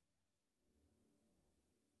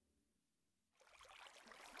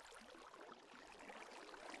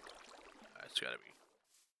 It's gotta be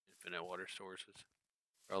infinite water sources.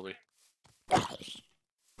 Probably.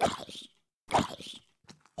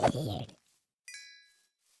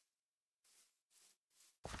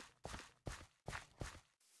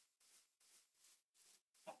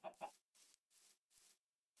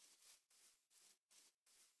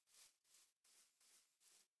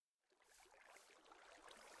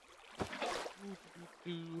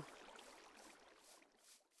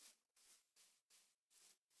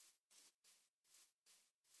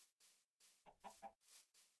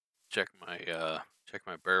 Check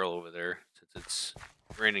my barrel over there since it's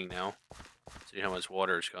raining now. See how much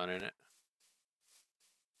water's gone in it.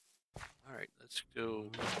 All right, let's go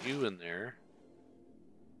put you in there.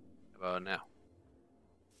 How about now?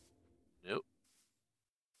 Nope.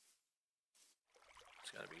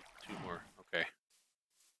 It's gotta be 2 more. Okay.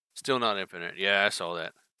 Still not infinite. Yeah, I saw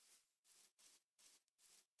that.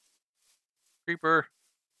 Creeper.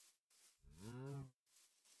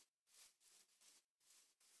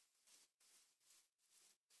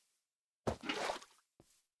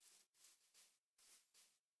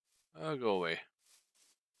 Oh, go away.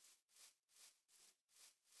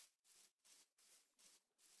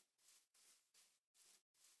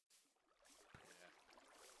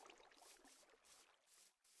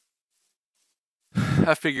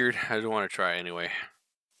 I figured I don't want to try anyway.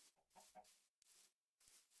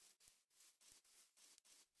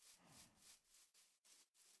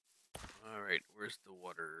 All right, where's the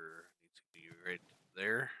water? Needs to be right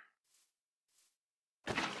there.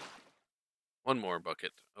 1 more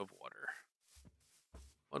bucket of water.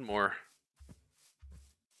 1 more.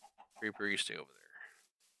 Creeper, you stay over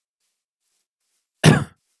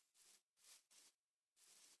there.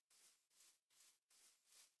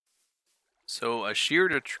 So I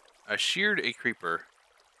sheared a creeper.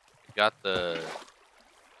 Got the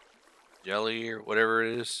jelly or whatever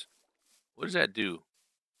it is. What does that do?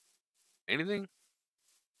 Anything?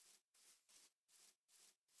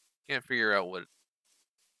 Can't figure out what.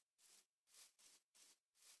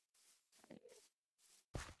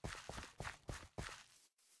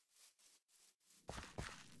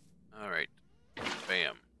 All right.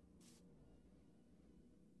 Bam.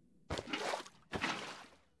 Did it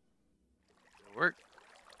work?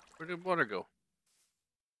 Where did water go?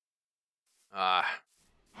 Ah.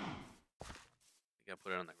 I think I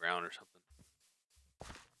put it on the ground or something.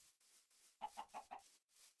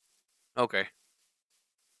 Okay.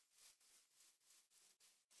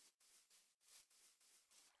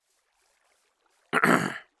 All right.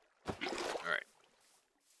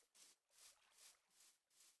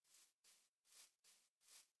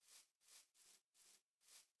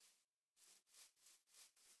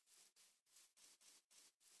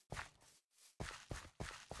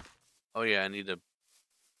 Oh yeah, I need to.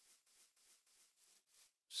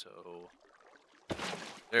 So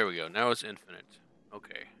there we go. Now it's infinite.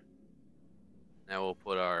 Okay. Now we'll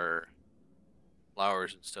put our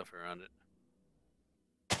flowers and stuff around it.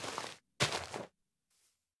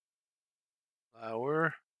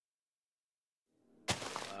 Flower.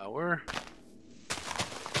 Flower.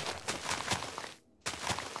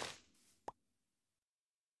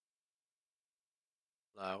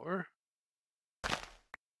 Flower.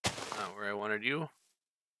 Not where I wanted you. We'll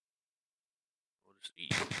just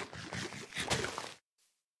eat.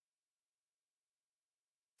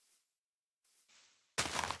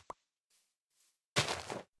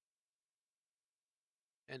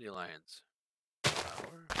 Dandelions.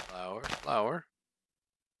 Flower. Flower. Flower.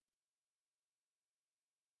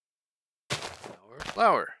 Flower.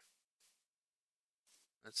 Flower.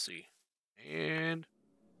 Let's see. And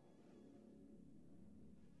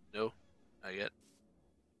no, not yet.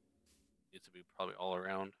 Needs to be probably all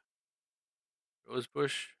around. Rose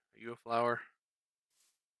bush. Are you a flower?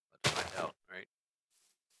 Let's find out, right?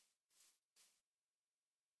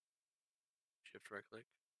 Shift right click.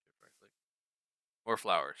 Shift right click. More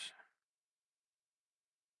flowers.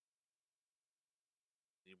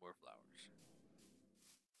 Need more flowers.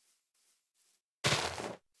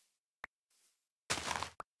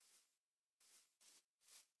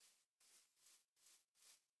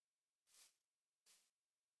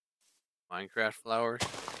 Minecraft flowers.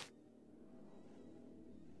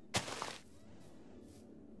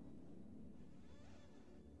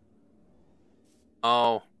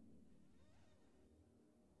 Oh.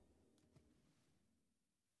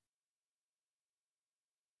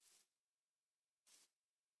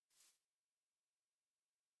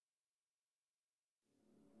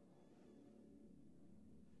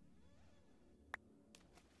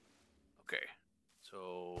 Okay.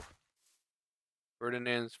 So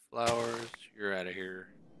Ferdinand's flowers. You're out of here.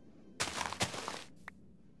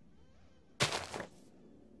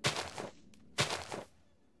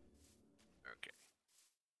 Okay.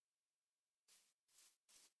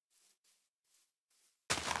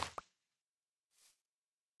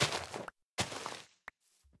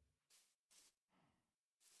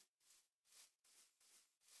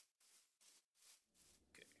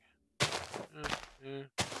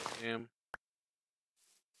 Damn.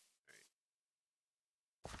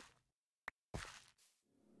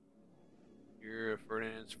 You're a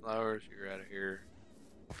Ferdinand's flowers. You're out of here.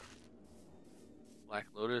 Black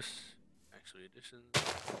Lotus. Actually, additions.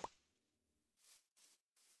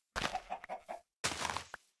 All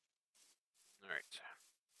right.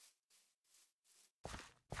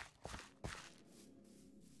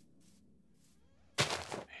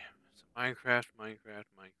 Man, it's Minecraft.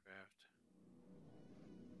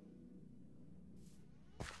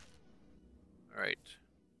 All right.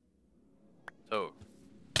 So.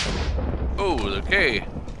 Oh, okay.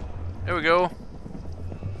 There we go.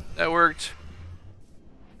 That worked.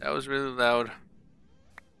 That was really loud.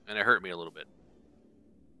 And it hurt me a little bit.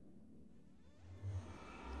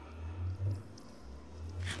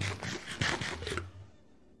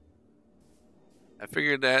 I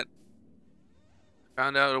figured that.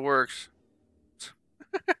 Found out it works.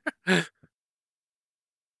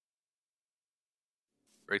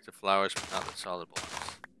 Break the flowers but not the solid blocks.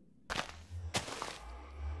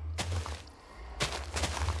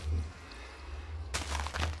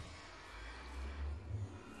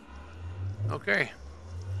 Okay.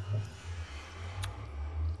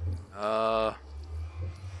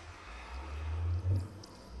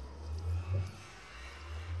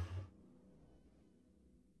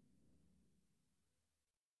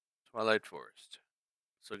 Twilight Forest.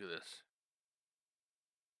 Let's look at this.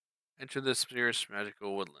 Enter the mysterious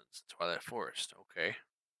magical woodlands. Twilight Forest. Okay.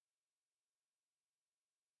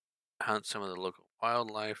 Hunt some of the local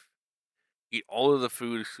wildlife. Eat all of the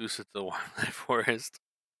food exclusive to the wildlife forest.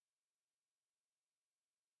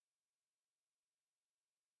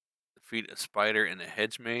 Defeat a spider in a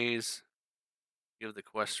hedge maze. Give the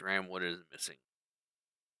quest ram what is missing.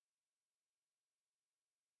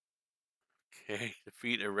 Okay.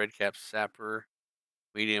 Defeat a redcap sapper.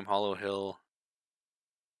 Medium hollow hill.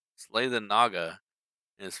 Slay the Naga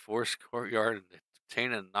in his forest courtyard and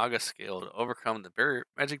obtain a Naga scale to overcome the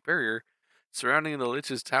magic barrier surrounding the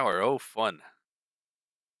Lich's tower. Oh, fun.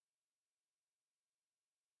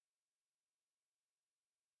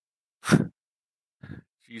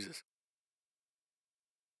 Jesus.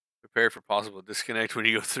 Prepare for possible disconnect when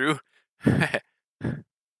you go through.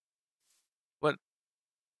 What?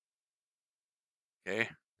 Okay.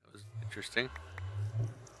 That was interesting.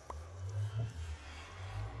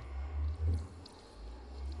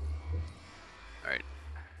 Alright.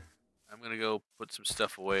 I'm going to go put some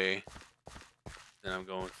stuff away. Then I'm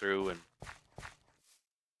going through and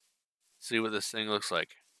see what this thing looks like.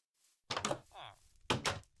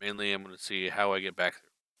 Mainly, I'm going to see how I get back through.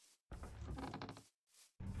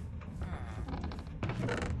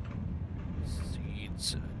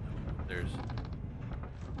 Seeds. There's.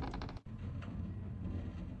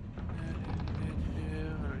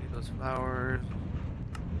 I don't need those flowers.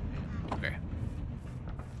 Okay.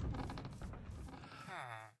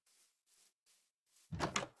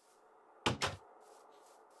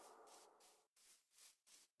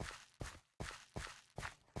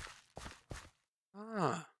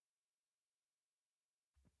 Ah.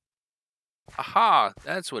 Aha!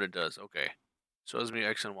 That's what it does. Okay. Shows me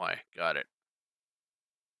X and Y. Got it.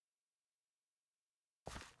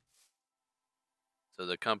 So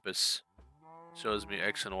the compass shows me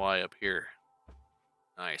X and Y up here.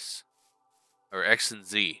 Nice. Or X and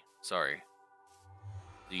Z. Sorry.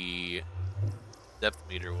 The depth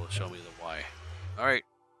meter will show me the Y. Alright.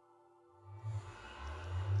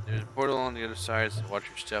 There's a portal on the other side, so watch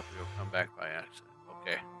your step and you'll come back by accident.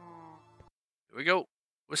 Okay. Here we go.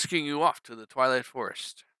 Whisking you off to the Twilight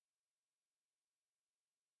Forest.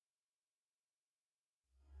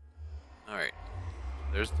 Alright.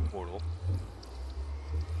 There's the portal.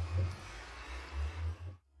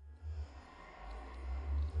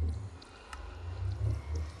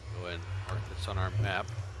 Go ahead and mark this on our map.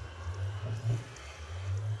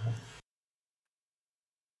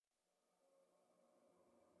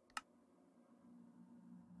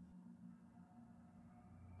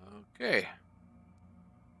 Okay.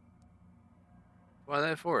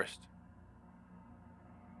 Twilight Forest.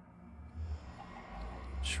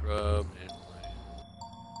 Shrub and plant.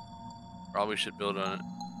 Probably should build a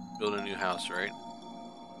new house, right?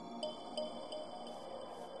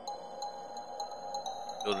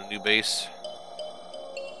 Build a new base.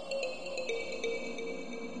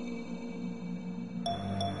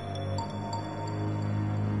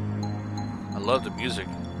 I love the music.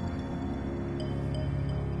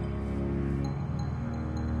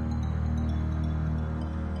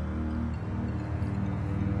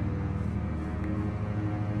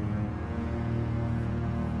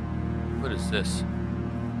 What is this?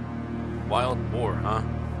 Wild boar, huh?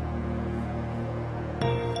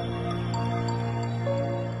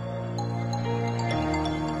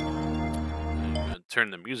 I'm gonna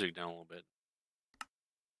turn the music down a little bit.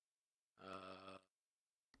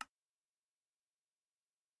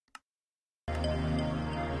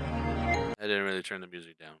 I didn't really turn the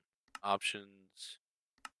music down. Options,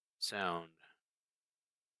 sound,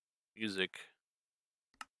 music.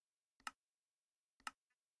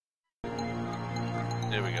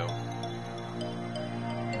 There we go.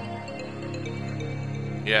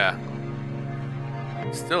 Yeah.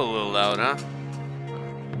 Still a little loud, huh?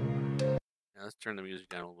 Yeah, let's turn the music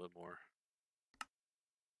down a little bit more.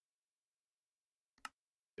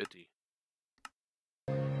 50.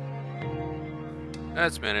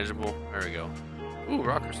 That's manageable. There we go. Ooh,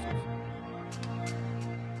 rock crystals.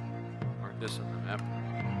 Mark this on the map.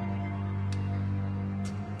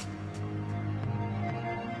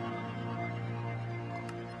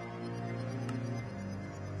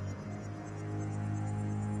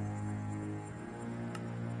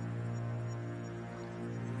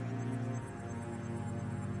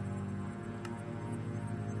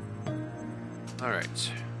 All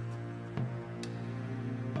right.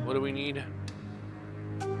 What do we need?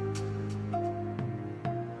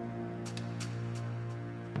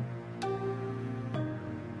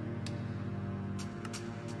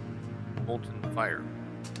 Molten fire.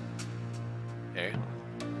 Okay.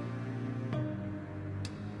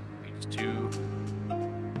 H2.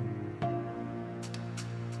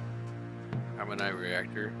 Carbonite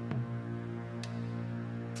reactor.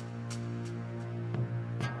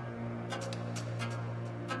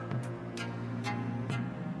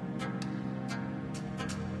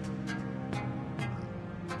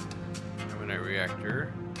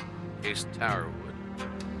 Case tower wood.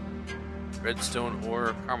 Redstone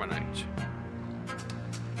or Carmonite.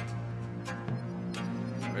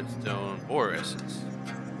 Redstone ore essence.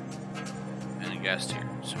 And a gas tier.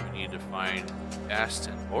 So we need to find gas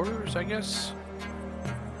and ores, I guess.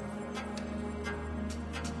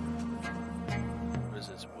 What is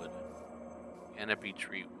this wood? Canopy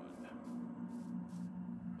tree wood.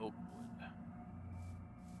 Oak wood.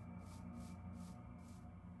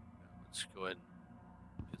 Let's go ahead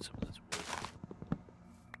and get some of this wood.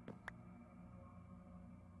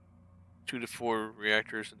 2 to 4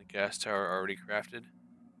 reactors in the gas tower are already crafted.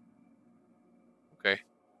 Okay.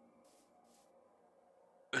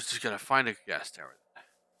 Let's just gotta find a gas tower.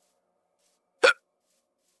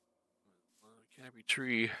 Canopy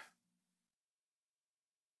tree.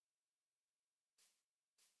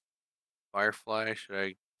 Firefly. Should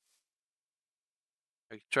I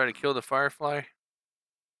try to kill the firefly?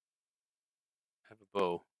 Have a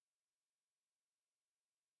bow.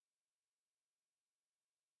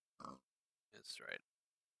 That's right.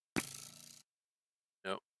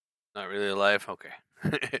 Nope. Not really alive. Okay.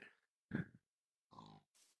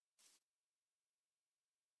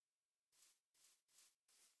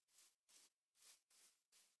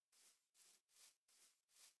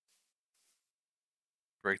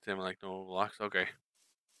 Break them like no blocks. Okay.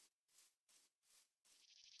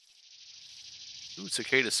 Ooh,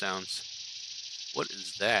 cicada sounds. What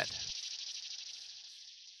is that?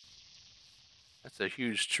 That's a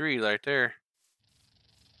huge tree right there.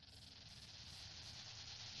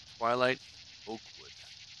 Twilight Oakwood.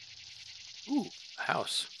 Ooh, a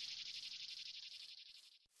house.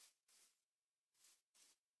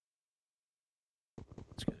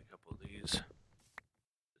 Let's get a couple of these.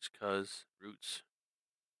 Just cause roots.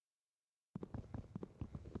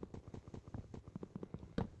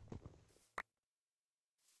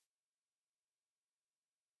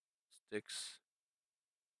 Sticks.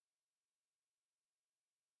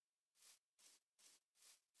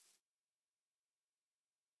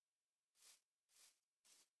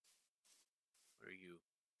 What are you?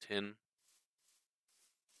 Tin.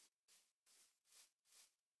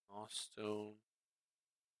 Moss stone.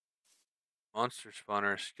 Monster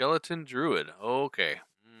spawner. Skeleton druid. Okay.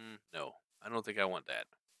 No. I don't think I want that.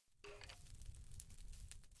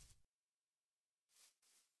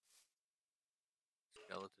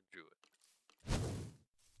 Skeleton druid.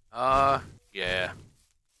 Yeah.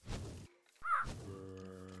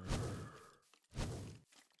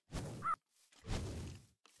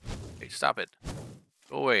 Hey, stop it.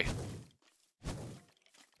 Go away.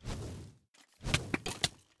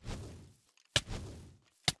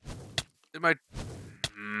 Did my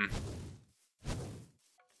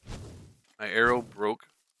my arrow broke?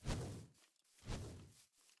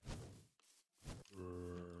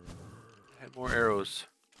 I had more arrows.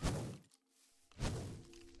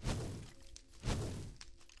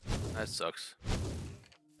 That sucks.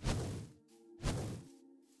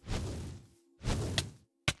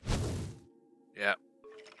 Yeah.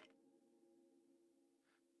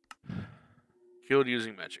 Killed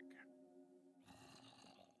using magic.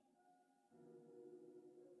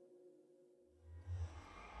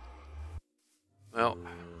 Well,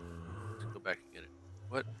 let's go back and get it.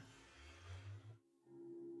 What?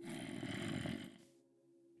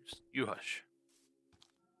 You hush.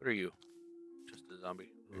 What are you? Just a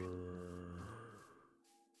zombie. Okay.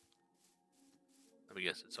 Let me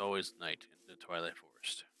guess. It's always night in the Twilight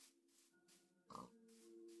Forest.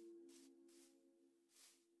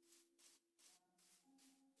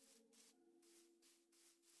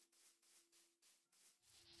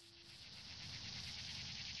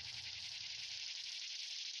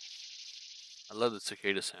 I love the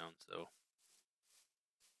cicada sounds, though.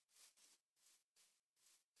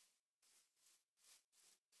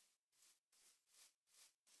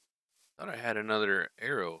 Thought I had another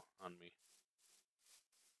arrow on me.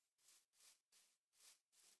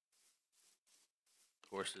 Of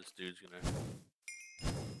course, this dude's gonna.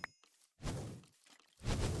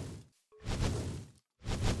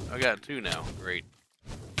 I got 2 now. Great.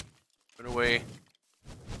 Put away.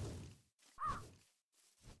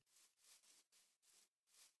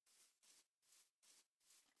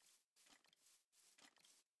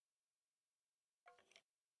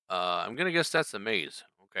 I'm gonna guess that's the maze.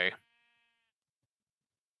 Okay.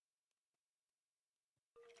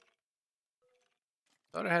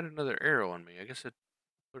 Thought I had another arrow on me. I guess I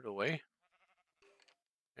put it away.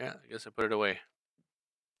 Yeah, I guess I put it away.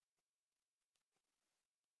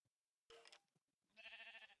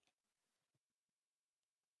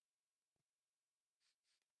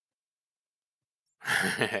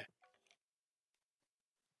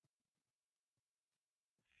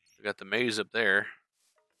 We got the maze up there.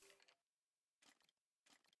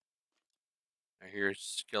 I hear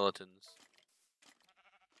skeletons.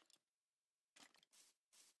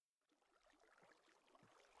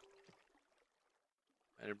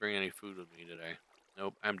 I didn't bring any food with me, did I?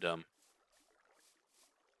 Nope, I'm dumb.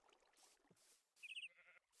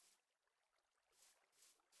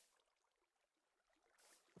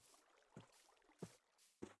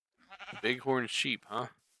 Bighorn sheep, huh?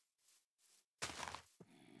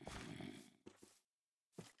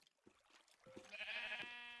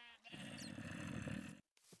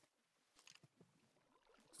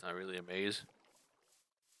 It's not really a maze.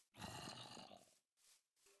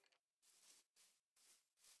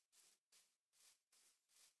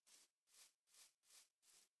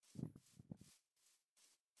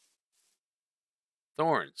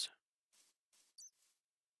 Thorns.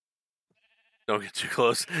 Don't get too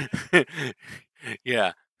close.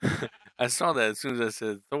 Yeah. I saw that as soon as I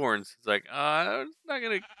said thorns. It's like, it's not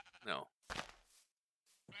gonna. No.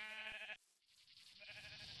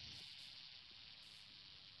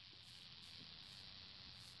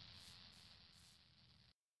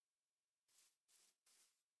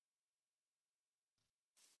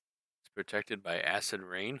 It's protected by acid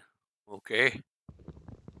rain. Okay.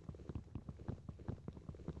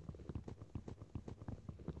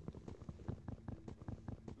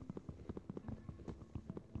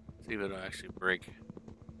 See if it'll actually break.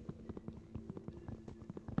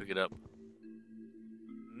 Pick it up.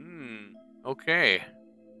 Okay.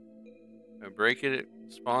 If I break it, it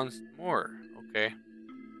spawns more. Okay.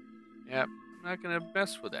 Yep. I'm not gonna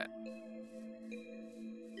mess with that.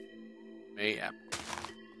 May apple.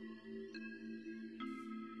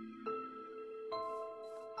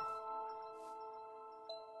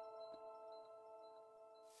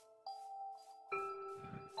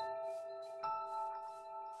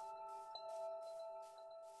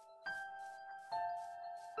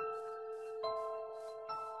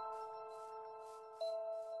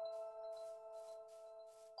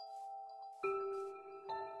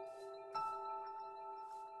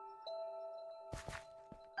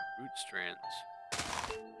 Root strands.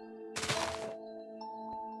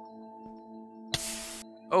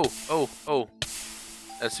 Oh.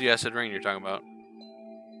 That's the acid rain you're talking about.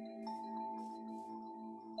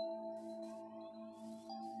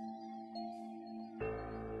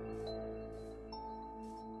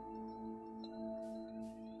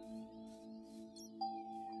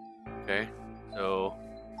 Okay. So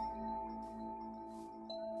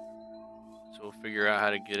we'll figure out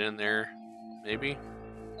how to get in there, maybe?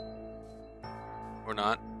 Or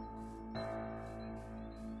not.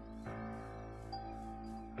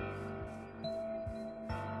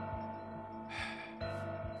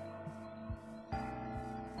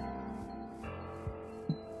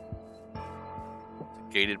 It's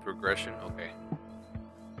a gated progression. Okay.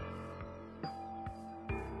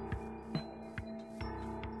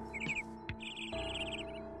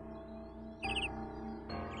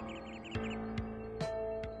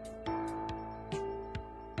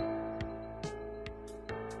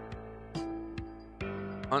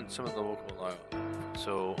 Hunt some of the local wildlife.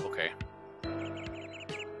 So, okay.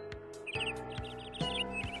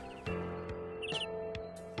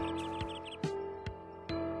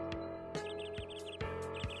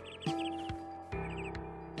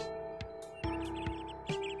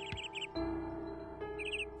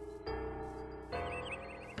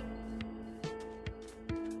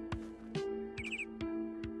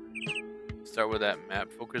 Start with that map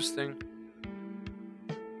focus thing.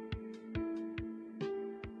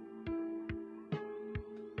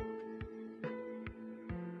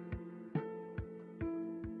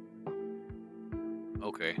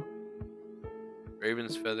 Okay.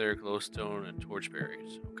 Raven's feather, glowstone, and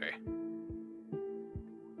torchberries. Okay.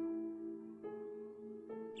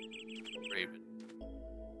 Raven.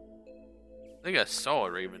 I think I saw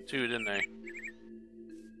a raven too, didn't I?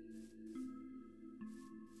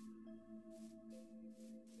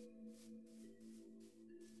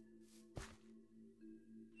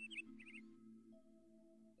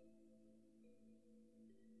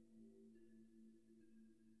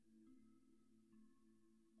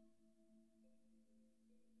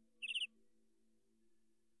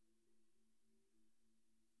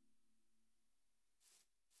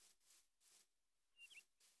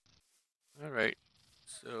 Alright.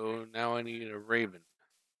 So now I need a raven.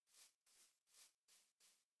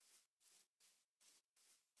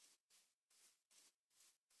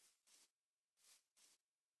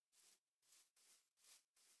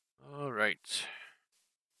 Alright.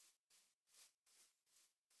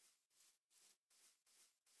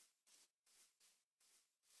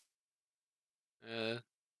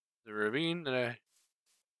 ravine that I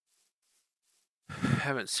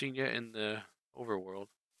haven't seen yet in the overworld.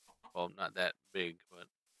 Well, not that big, but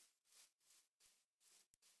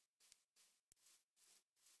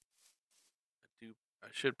I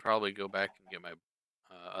should probably go back and get my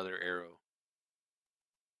other arrow.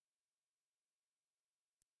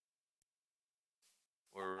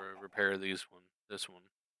 Or repair this one.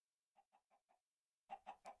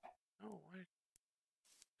 Oh, why?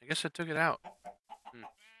 I guess I took it out. Hmm.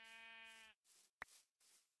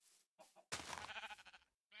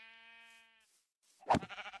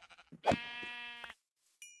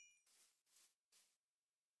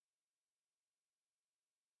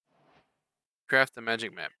 Craft the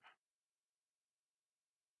magic map.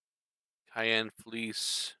 Cayenne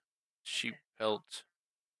fleece, sheep pelt.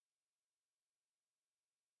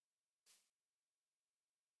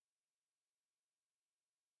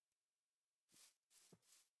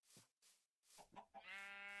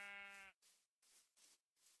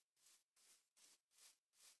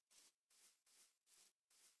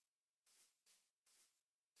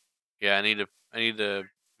 Yeah, I need to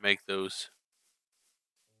make those.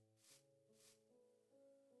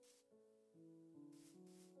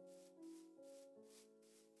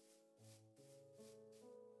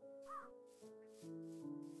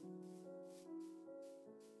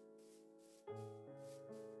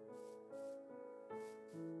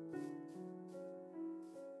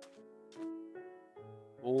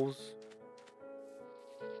 Bulls.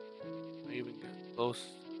 Am I even get close?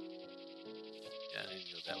 Yeah, I need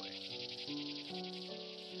to go that way.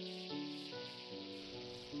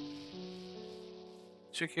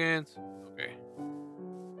 Chickens. Okay.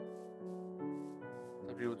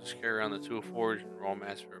 Some people just carry around the tool forge and raw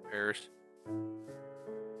mats for repairs.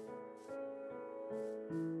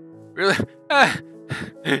 Really?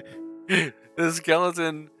 The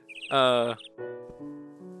skeleton.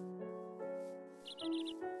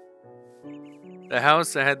 The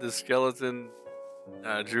house that had the skeleton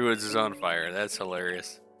druids is on fire. That's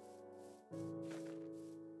hilarious.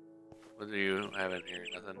 What do you have in here?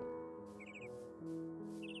 Nothing.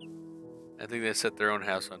 I think they set their own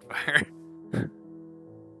house on fire.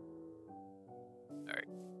 Alright.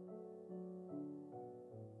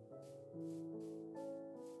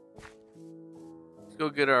 Let's go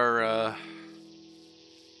get our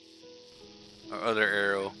other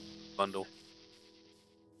arrow bundle.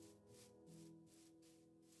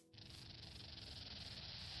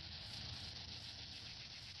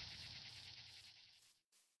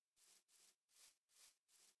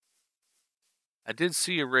 I did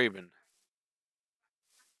see a raven.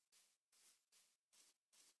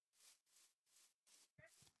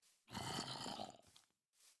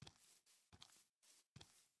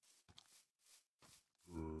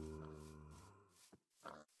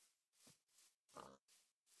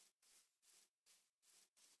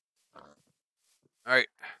 Alright.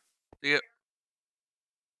 See ya.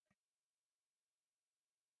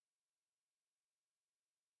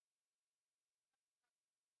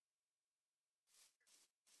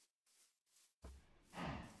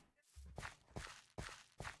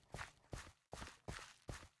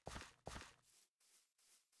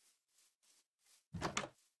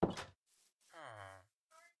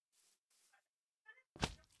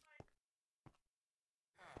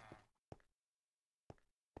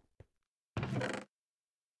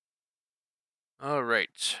 Alright.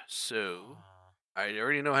 So I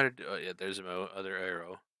already know how to do. Oh yeah, there's my other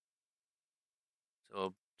arrow. So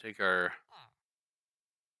we'll take our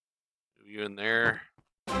you in there.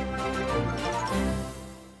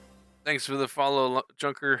 Thanks for the follow,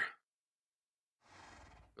 Junker.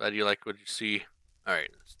 Glad you like what you see. Alright,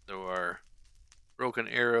 let's throw our broken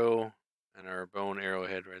arrow and our bone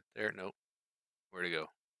arrowhead right there. Nope. Where'd it go?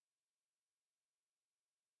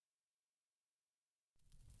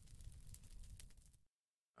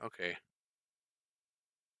 Okay.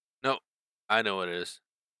 Nope. I know what it is.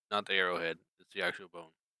 Not the arrowhead. It's the actual bone.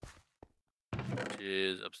 Which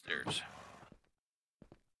is upstairs.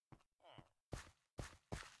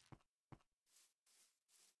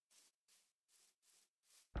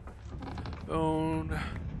 Bone.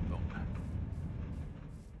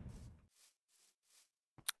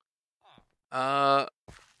 I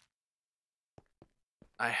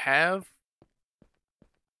have.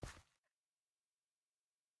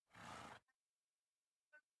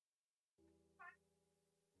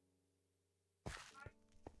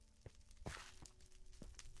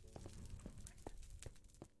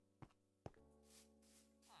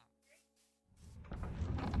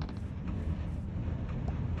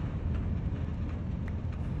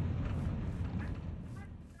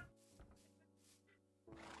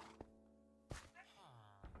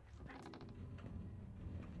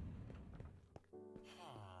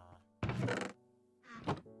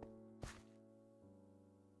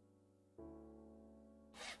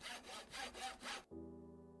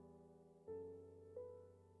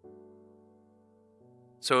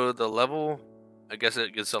 So the level, I guess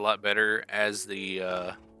it gets a lot better as the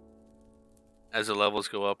levels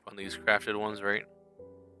go up on these crafted ones, right?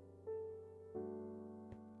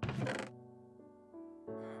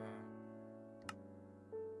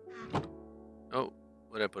 Oh,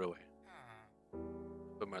 what did I put away?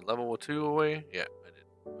 Put my level 2 away? Yeah, I did.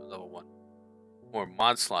 Level 1. More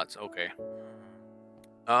mod slots, okay.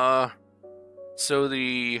 So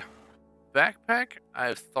the backpack,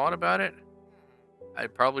 I've thought about it. I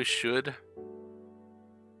probably should.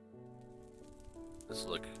 Let's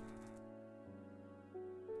look.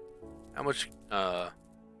 How much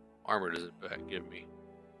armor does it give me?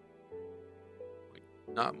 Like,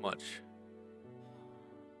 not much.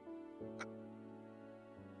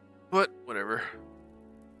 But whatever.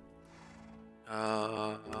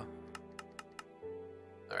 Alright.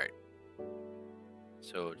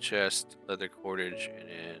 So chest, leather cordage, and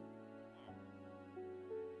then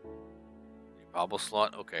bobble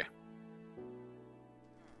slot. Okay.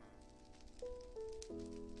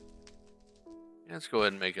 Yeah, let's go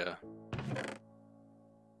ahead and make a.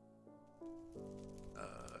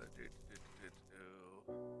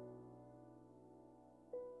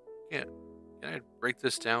 Can I break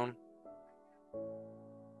this down?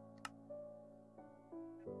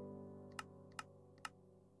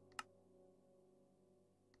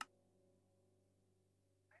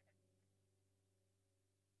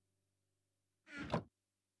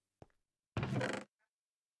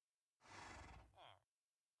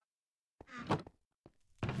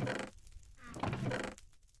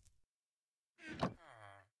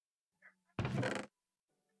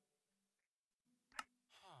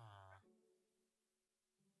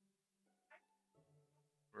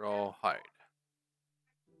 Raw hide.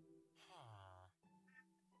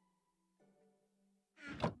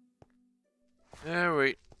 Yeah,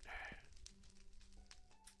 wait.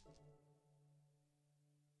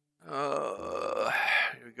 Here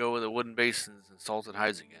we go with the wooden basins and salted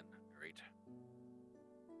hides again. Great.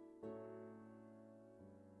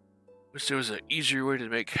 Wish there was an easier way to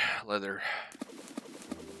make leather.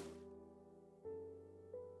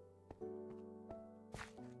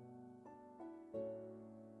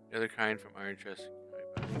 The other kind from iron chest.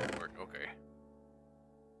 Okay.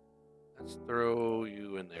 Let's throw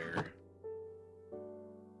you in there.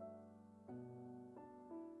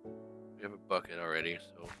 We have a bucket already,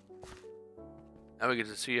 so now we get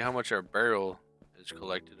to see how much our barrel is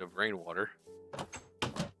collected of rainwater.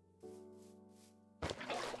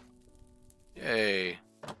 Yay.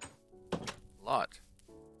 A lot.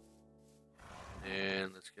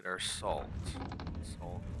 And let's get our salt.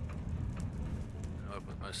 Salt. I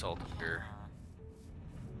put my salt up here.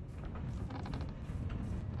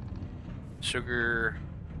 Sugar.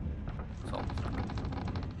 Salt.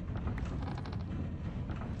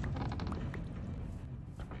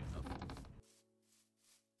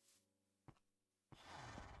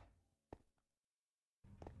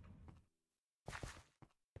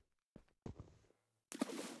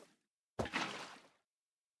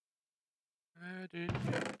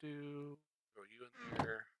 Throw you in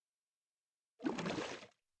there.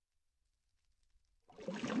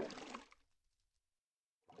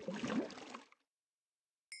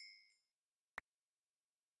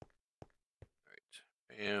 Alright.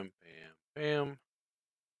 Bam, bam, bam. Of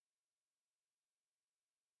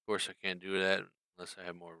course, I can't do that unless I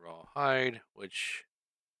have more raw hide, which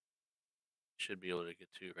should be able to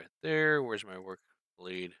get to right there. Where's my work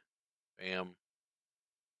blade? Bam.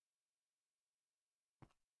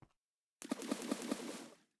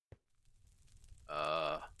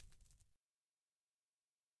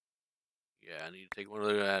 Yeah, I need to take one of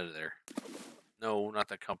those out of there. No, not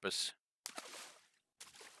the compass.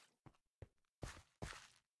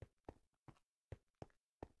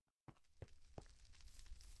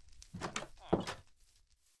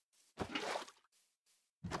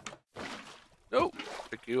 Nope.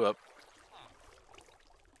 Pick you up.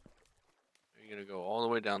 You're gonna go all the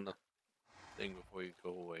way down the thing before you go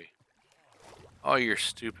away. Oh, you're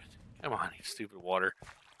stupid. Come on, you stupid water.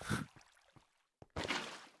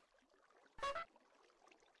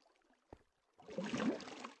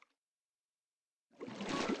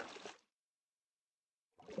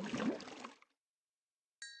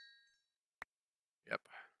 Yep.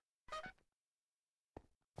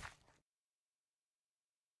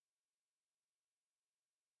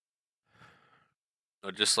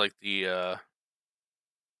 No, just like the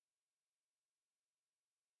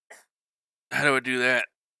how do I do that?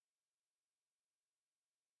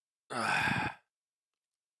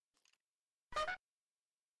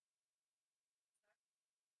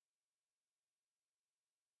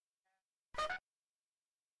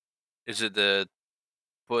 Is it the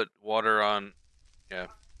put water on,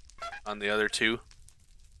 on the other two.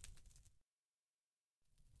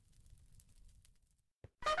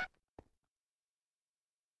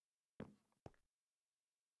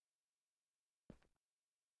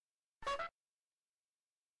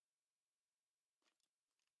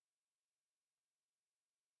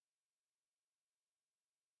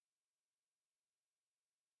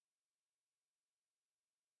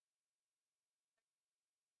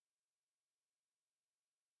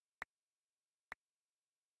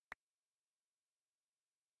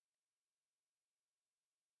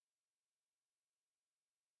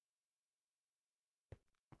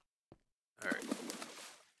 All right.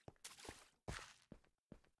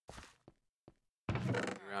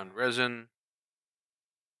 Around resin.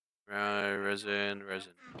 Resin.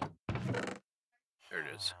 There it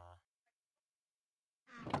is.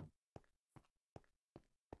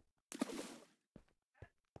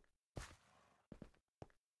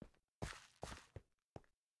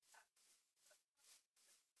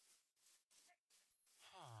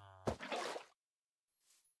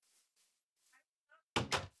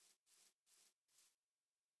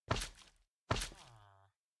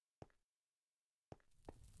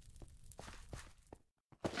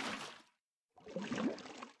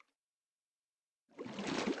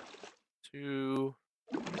 Two,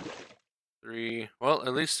 three. Well,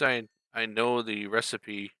 at least I know the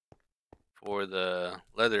recipe for the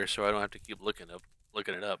leather, so I don't have to keep looking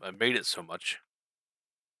it up. I made it so much.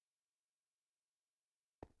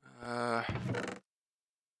 Do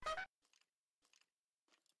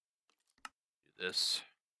this.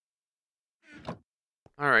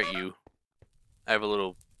 All right, you. I have a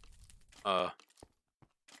little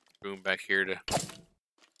room back here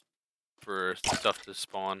for stuff to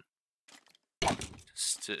spawn.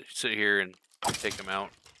 Just to sit here and take them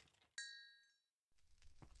out.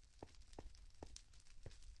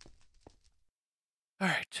 All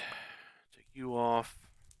right, take you off.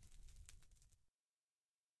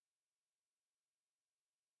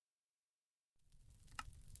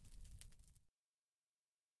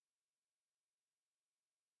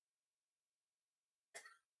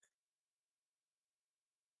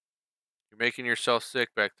 You're making yourself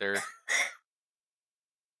sick back there.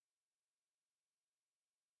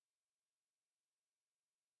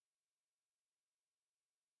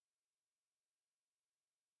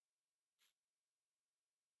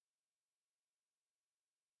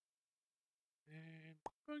 And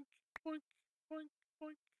boink, boink, boink,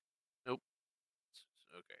 boink. Nope.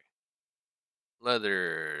 Okay.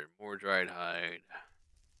 Leather, more dried hide.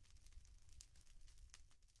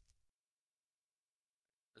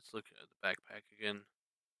 Let's look at the backpack again.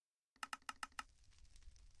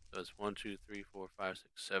 So it's 1, 2, 3, 4, 5, 6,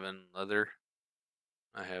 7 leather.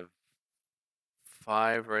 I have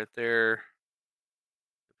 5 right there.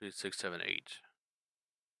 It'd be 6, 7, 8.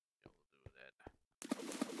 Yeah,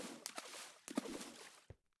 we'll do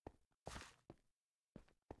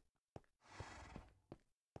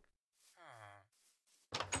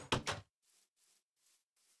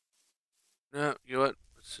that. No, you know what?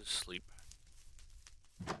 Let's just sleep.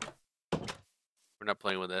 We're not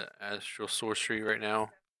playing with that Astral Sorcery right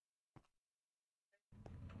now.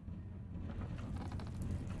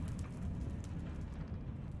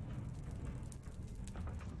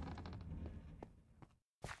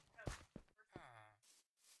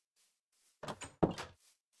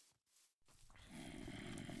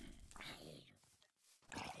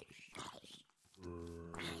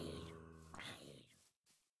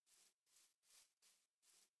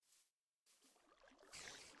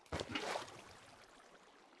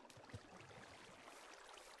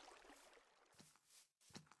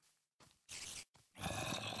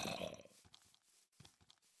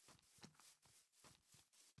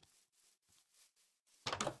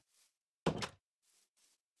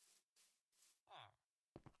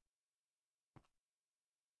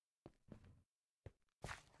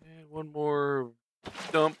 And one more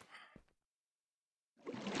dump.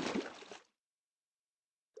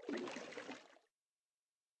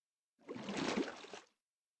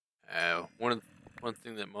 One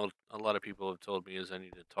thing that a lot of people have told me is I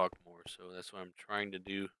need to talk more, so that's what I'm trying to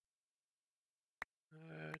do.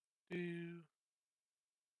 2,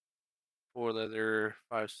 4 leather,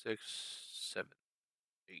 5, 6, 7,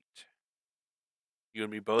 8. You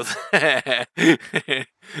and me both.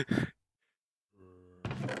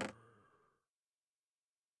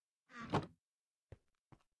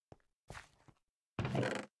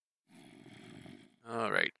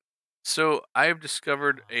 All right. So I've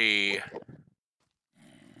discovered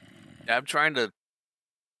I'm trying to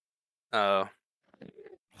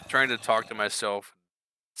talk to myself,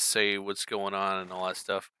 say what's going on and all that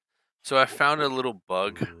stuff. So I found a little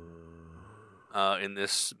bug in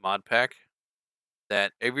this mod pack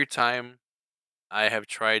that every time I have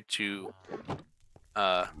tried to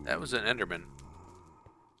that was an Enderman.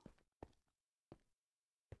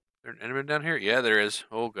 There an Enderman down here? Yeah, there is.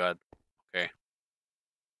 Oh god. Okay.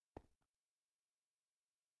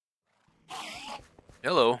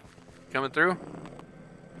 Hello. Coming through?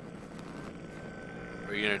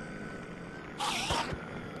 Are you gonna ha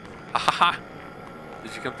ha ha!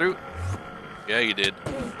 Did you come through? Yeah, you did.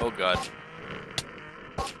 Oh god.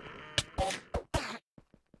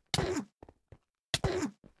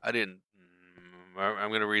 I didn't.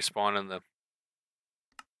 I'm gonna respawn in the.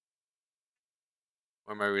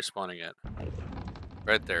 Where am I respawning at?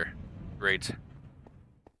 Right there. Great.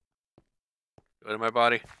 Go to my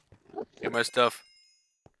body. Get my stuff.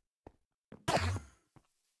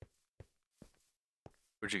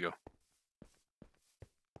 Where'd you go?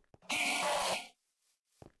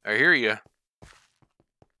 I hear you. Are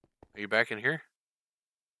you back in here?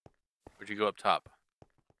 Where'd you go up top?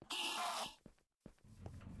 Did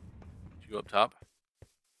you go up top?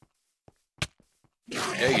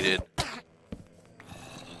 Yeah, you did.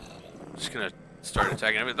 Just gonna start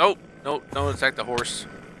attacking him. Oh, no, don't attack the horse.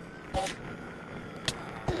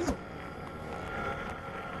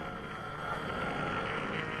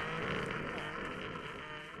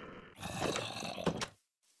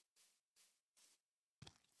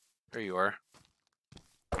 There you are.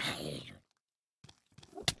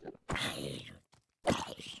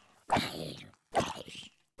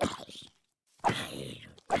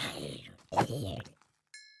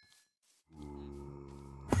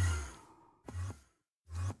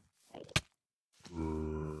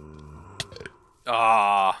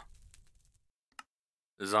 Ah,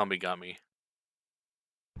 the zombie got me.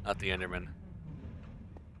 Not the Enderman.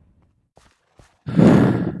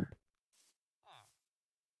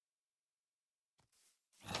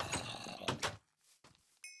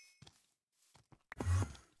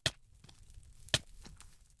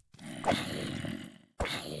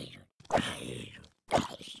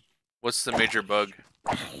 What's the major bug?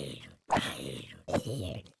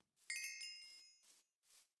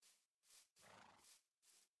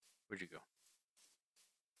 Where'd you go?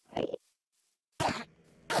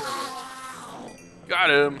 Got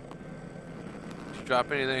him! Did you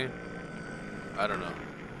drop anything? I don't know.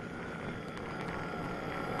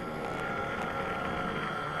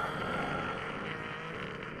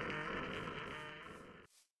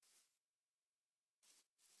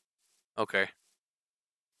 Okay.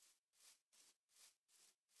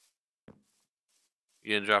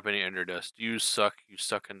 You didn't drop any ender dust. You suck. You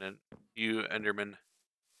suck in it. You Enderman.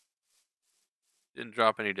 Didn't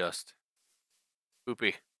drop any dust.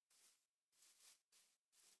 Poopy.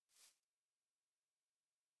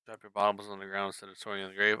 Drop your bottoms on the ground instead of storing in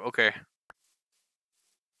the grave. Okay.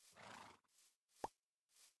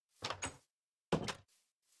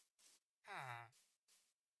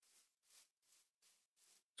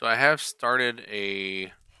 So I have started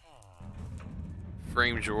a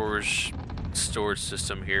frame drawers storage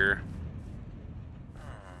system here.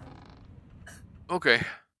 Okay.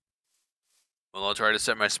 Well, I'll try to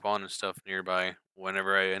set my spawn and stuff nearby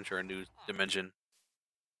whenever I enter a new dimension.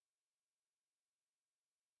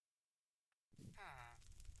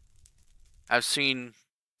 I've seen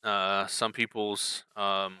some people's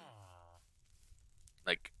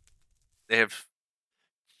like they have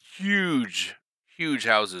huge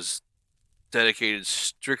houses dedicated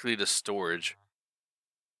strictly to storage.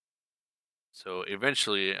 So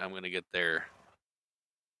eventually I'm going to get there.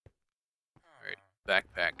 All right,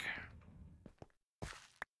 backpack.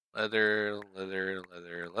 Leather.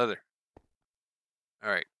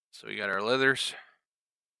 All right, so we got our leathers.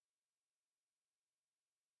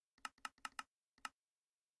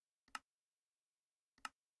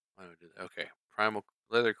 Why do we do that? Okay, primal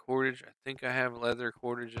leather cordage. I think I have leather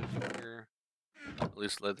cordages here. At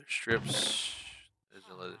least leather strips. There's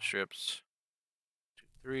the leather strips. 2,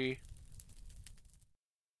 3.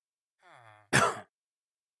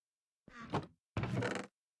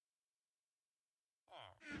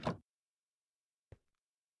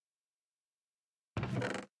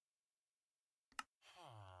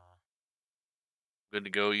 Good to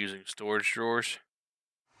go using storage drawers.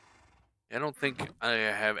 I don't think I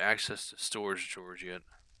have access to storage drawers yet.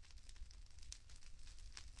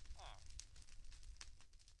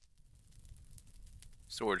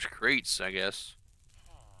 Storage crates, I guess.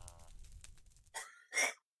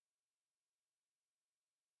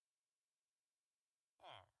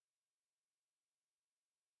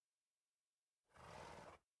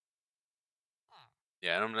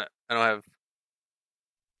 Yeah, I don't have.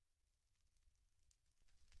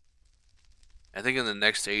 I think in the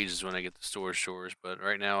next age is when I get the storage drawers, but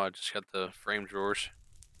right now I just got the frame drawers.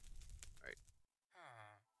 Alright.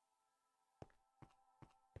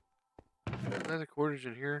 Is that the quarters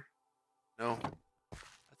in here? No.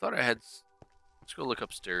 I thought I had. Let's go look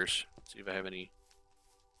upstairs. See if I have any.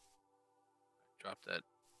 Drop that.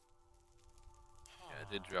 Yeah,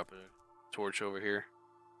 I did drop a torch over here.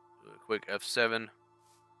 Do a quick F7.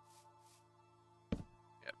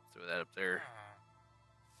 Yep, throw that up there.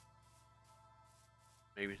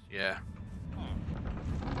 Maybe, yeah.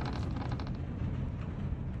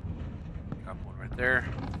 Drop one right there.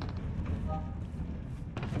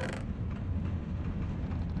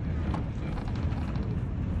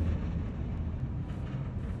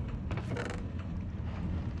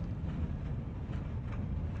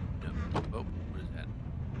 Yep. Oh, what is that?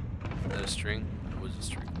 Is that a string? That was a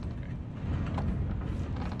string. Okay.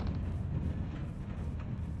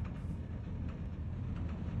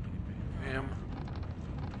 Bam.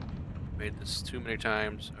 Made this too many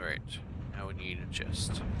times. Alright. Now we need a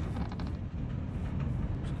chest. So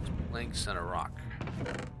it's planks and a rock.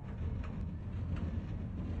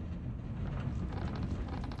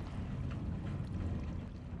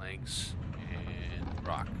 Planks and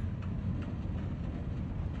rock.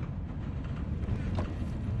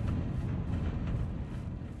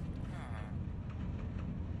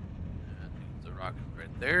 I think the rock is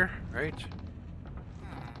right there, right?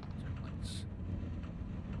 Planks.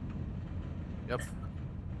 Yep.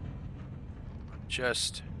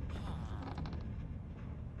 Chest.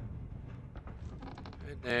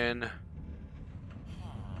 And then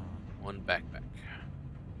one backpack.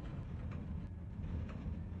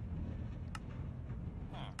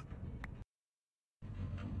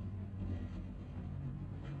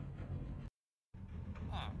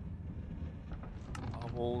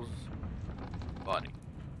 Bobbles. Body.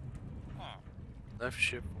 Left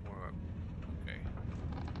shift for more. Okay.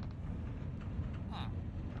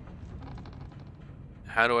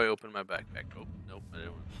 How do I open my backpack? Oh, nope, I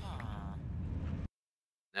didn't.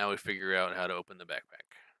 Now we figure out how to open the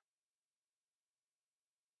backpack.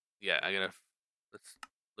 Yeah, I gotta. Let's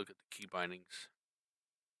look at the key bindings.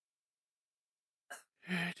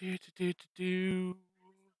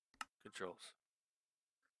 Controls.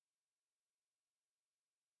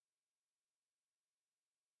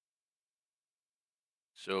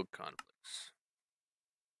 So conflicts.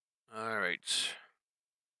 All right.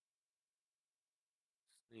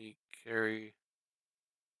 Sneak, carry.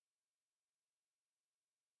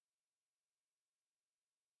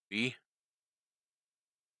 B.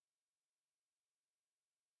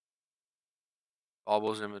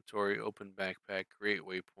 Baubles inventory, open backpack, create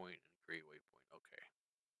waypoint, and create waypoint. Okay.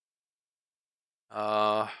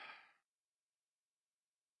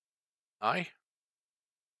 I?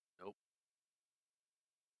 Nope.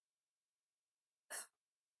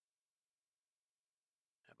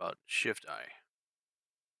 How about shift I?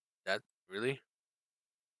 That really?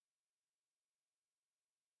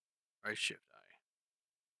 Right shift I.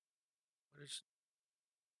 What is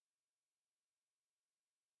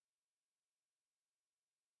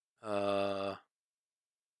uh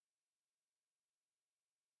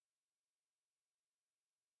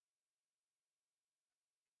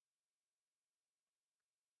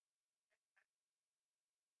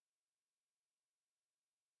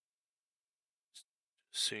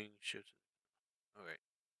seeing shift? Alright.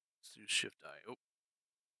 Let's do shift I. Oh,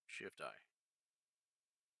 shift I.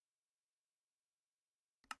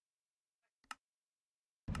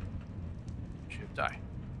 Shift I.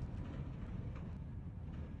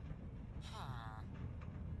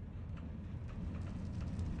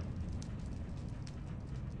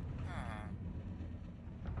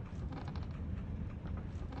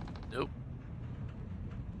 Nope.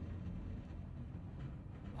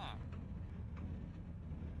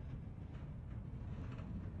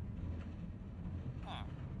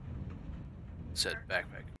 Set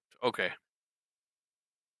backpack. Okay.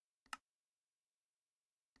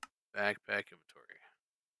 Backpack inventory.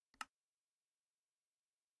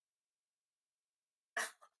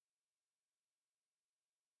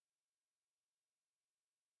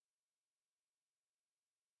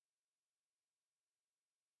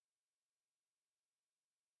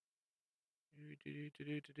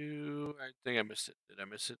 I think I missed it. Did I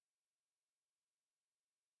miss it?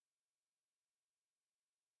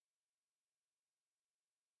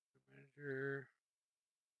 Manager.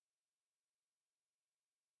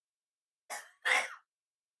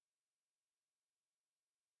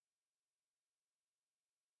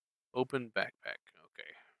 Open backpack.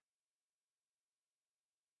 Okay.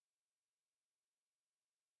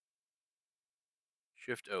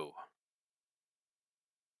 Shift O.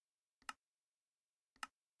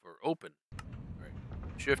 open. All right.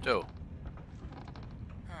 Shift O.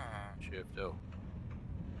 Shift O.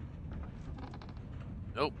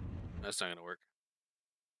 Nope. That's not going to work.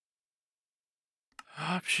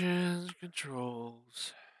 Options,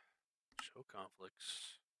 controls, show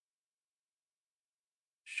conflicts.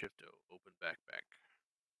 Shift O. Open backpack.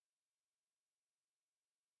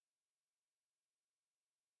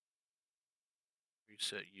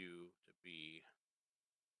 Reset U to be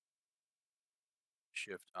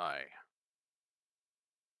Shift I.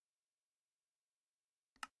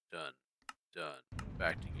 Done. Done.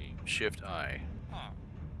 Back to game. Shift I.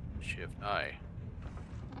 Shift I.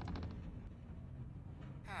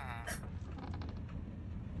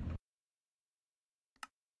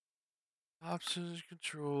 Options,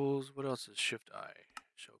 controls. What else is Shift I?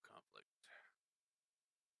 Show conflict.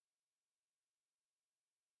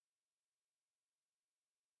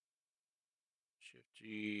 Shift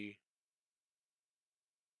G.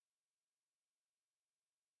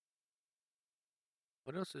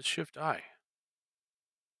 What else is Shift I?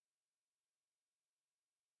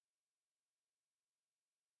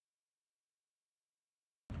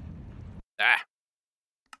 Ah!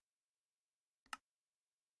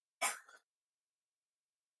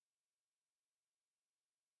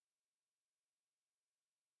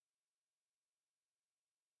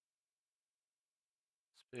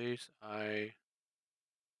 Space I.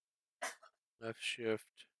 Left shift.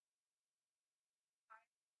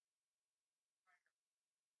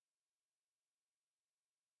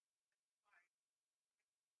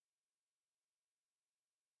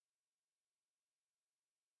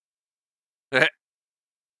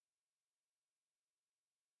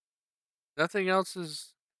 Nothing else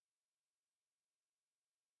is.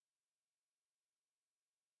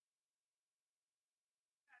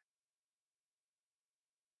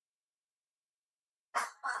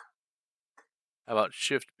 How about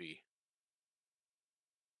Shift B?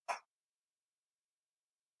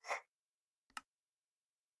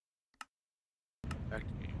 Back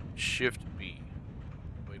to game. Shift B.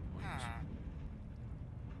 Waypoints.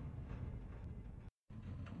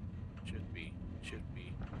 Shift B. Shift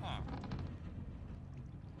B.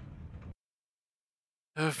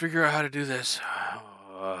 Figure out how to do this.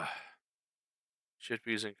 Shift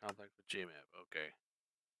B is in conflict with JMap. Okay.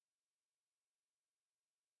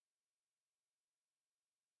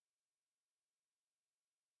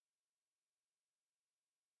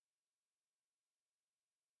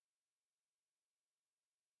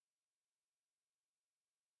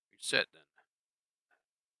 Reset then.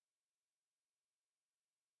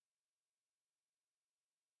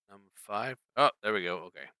 Number 5. Oh, there we go.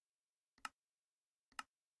 Okay.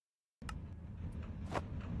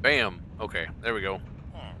 Bam. Okay, there we go.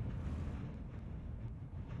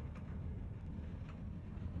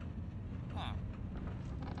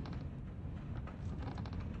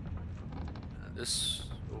 This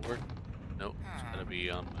will work. Nope, it's gotta be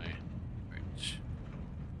on my right.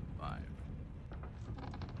 5.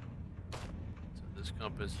 So this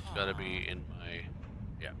compass has gotta be in my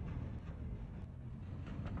yeah.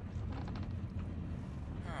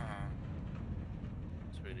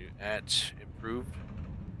 So we do at improved.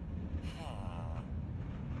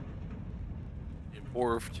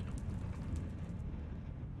 Improved.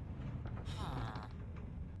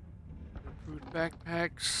 Improved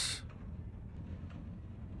backpacks.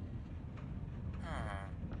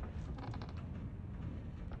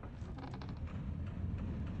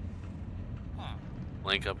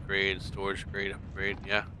 Link upgrade, storage upgrade,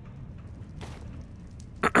 yeah.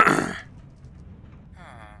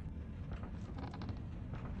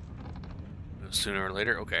 Sooner or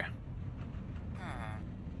later, okay.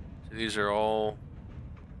 So these are all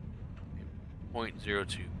 0.02.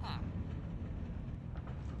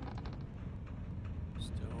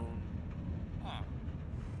 Stone.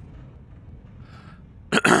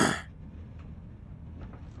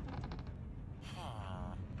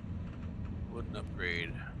 Wooden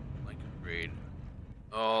upgrade. Link upgrade.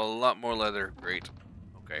 Oh, a lot more leather. Great.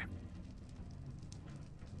 Okay.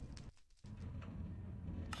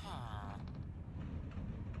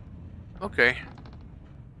 Okay.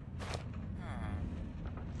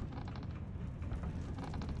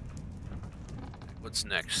 What's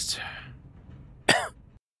next?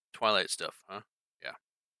 Twilight stuff, huh? Yeah.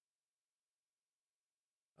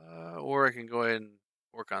 Or I can go ahead and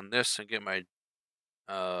work on this and get my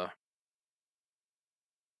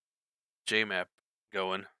JMap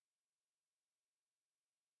going.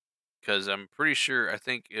 Because I'm pretty sure, I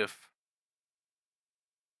think if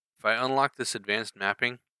I unlock this advanced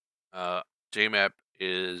mapping, JMap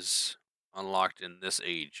is unlocked in this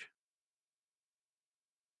age.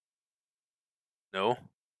 No?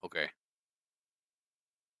 Okay.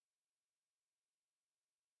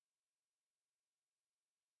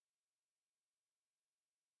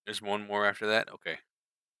 There's one more after that? Okay.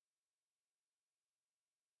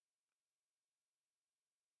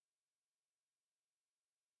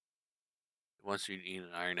 Once you eat an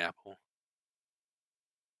iron apple.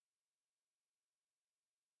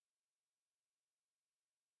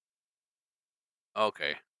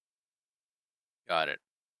 Okay. Got it.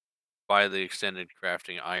 Buy the extended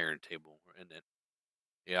crafting iron table in it.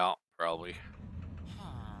 Yeah, probably.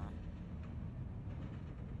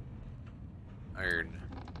 Iron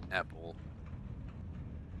apple.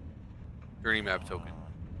 Journey map token.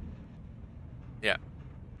 Yeah.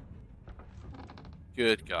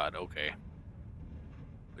 Good God. Okay.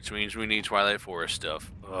 Which means we need Twilight Forest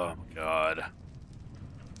stuff. Oh my God.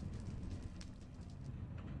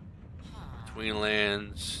 Between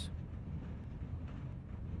lands.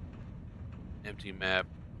 Empty map.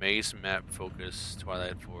 Maze map focus.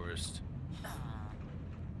 Twilight Forest.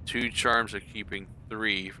 2 charms of keeping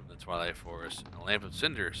 3 from the Twilight Forest. And a lamp of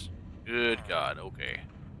cinders. Good God. Okay.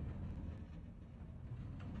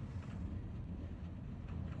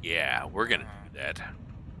 Yeah, we're gonna do that.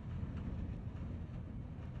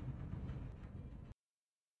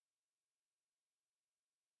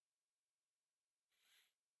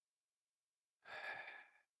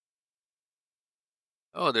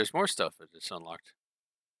 Oh, there's more stuff that just unlocked.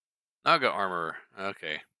 Naga armor.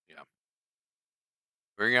 Okay, yeah.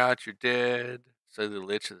 Bring out your dead. Slay the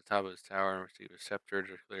lich at the top of his tower and receive a scepter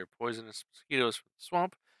to clear poisonous mosquitoes from the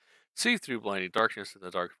swamp. See through blinding darkness in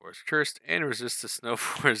the dark forest cursed and resist the snow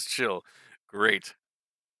forest chill. Great.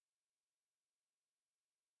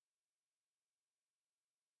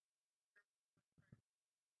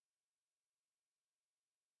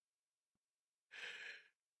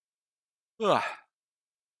 Ugh.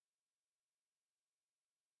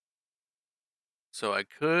 So I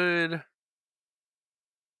could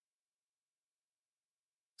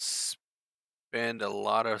spend a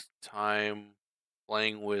lot of time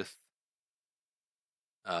playing with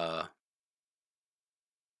uh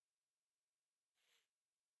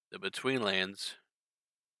the between lands,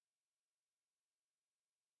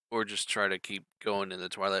 or just try to keep going in the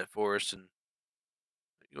Twilight Forest. And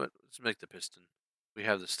you know what? Let's make the piston. We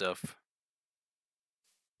have the stuff.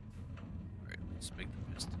 All right, let's make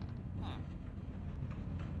the piston.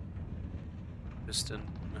 Piston.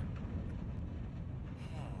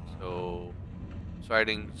 So,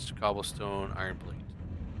 sidings, cobblestone, iron plate.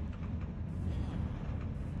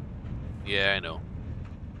 Yeah, I know.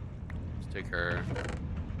 Let's take our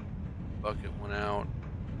bucket one out,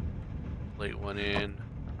 plate one in.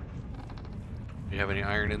 Do you have any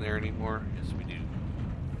iron in there anymore? Yes, we do.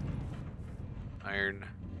 Iron.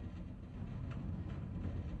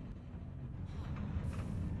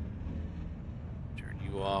 Turn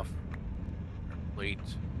you off. Our plate.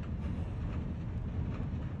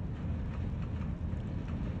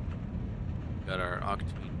 Got our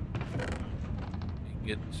octane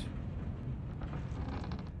ingot.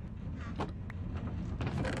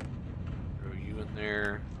 Throw you in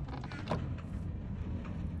there.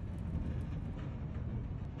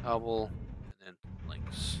 Cobble, and then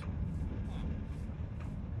planks.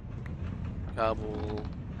 Cobble.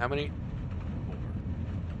 How many? 4.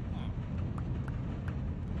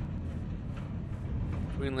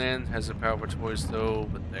 Queenland has a powerful toys though,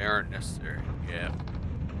 but they aren't necessary. Yeah.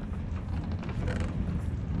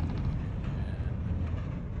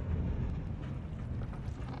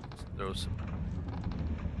 Let's throw some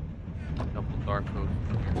couple dark codes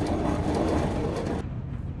in here.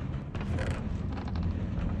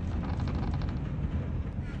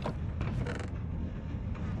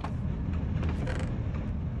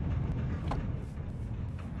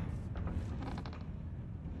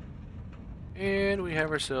 And we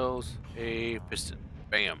have ourselves a piston.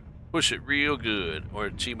 Bam. Push it real good. Or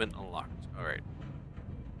achievement unlocked. Alright.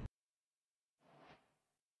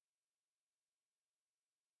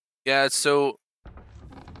 Yeah, so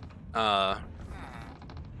the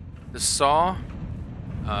saw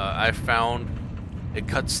I found it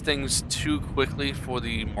cuts things too quickly for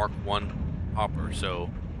the Mark 1 hopper,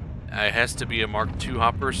 so it has to be a Mark 2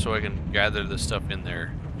 hopper so I can gather the stuff in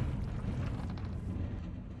there.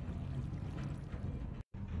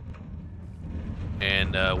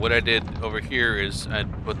 And what I did over here is I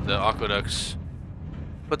put the aqueducts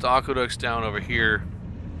down over here,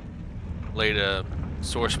 laid a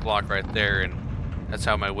source block right there, and that's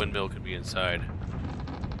how my windmill can be inside.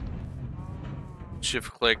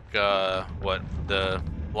 Shift click what, the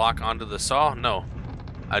block onto the saw? No,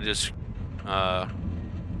 I just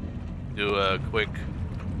do a quick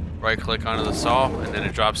right click onto the saw, and then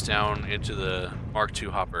it drops down into the Mark II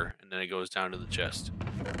hopper, and then it goes down to the chest.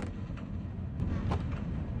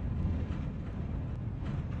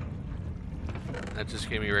 That just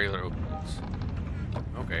gave me regular openings.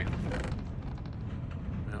 Okay.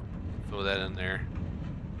 Well, throw that in there.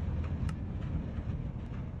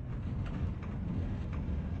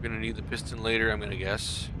 We're gonna need the piston later, I'm gonna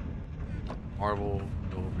guess. Marble,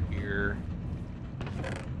 go over here.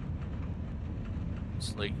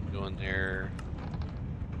 Slate can go in there.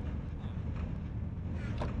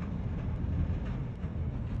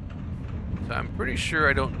 So I'm pretty sure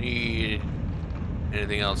I don't need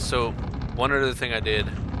anything else. So one other thing I did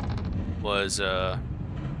was the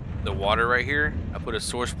water right here. I put a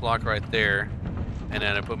source block right there, and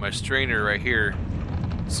then I put my strainer right here.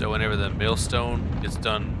 So whenever the millstone gets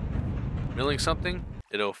done milling something,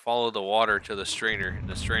 it'll follow the water to the strainer, and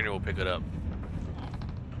the strainer will pick it up.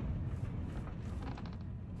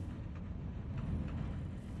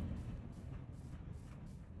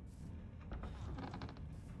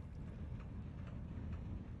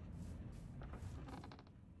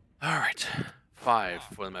 All right, 5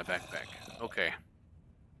 for my backpack. Okay.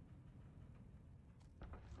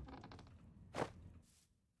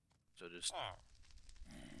 So just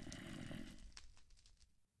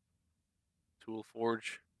tool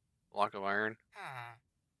forge, block of iron.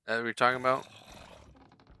 That what we're talking about?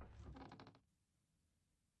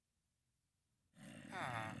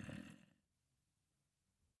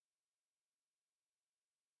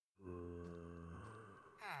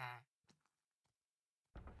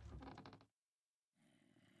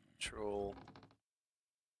 Control.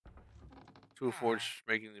 Tool forge,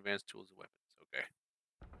 making the advanced tools and weapons. Okay.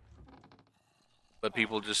 But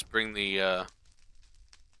people just bring the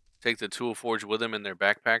take the tool forge with them in their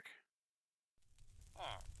backpack.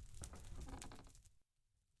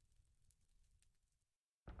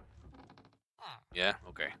 Yeah,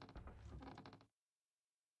 okay.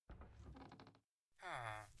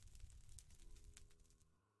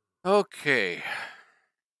 Okay.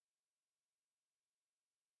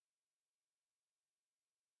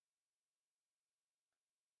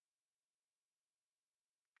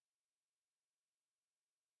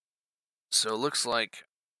 So it looks like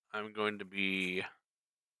I'm going to be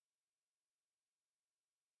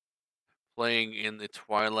playing in the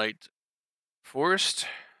Twilight Forest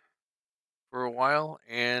for a while,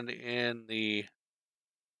 and in the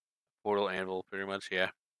Portal Anvil, pretty much, yeah.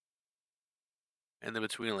 And the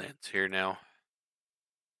Betweenlands here now.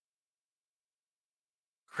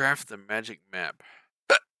 Craft the magic map.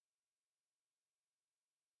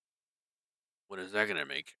 What is that gonna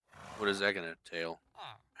make? What is that gonna entail?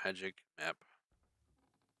 Magic map.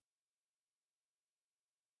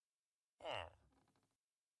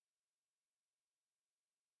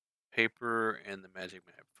 Paper and the magic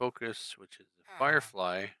map. Focus, which is the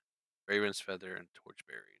firefly, raven's feather, and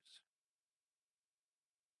torchberries.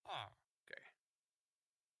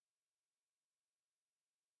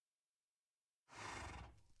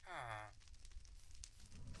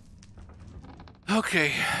 Okay.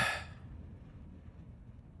 Okay.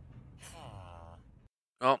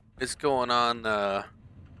 Well, it's going on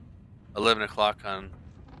 11 o'clock on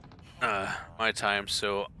my time,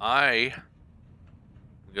 so I'm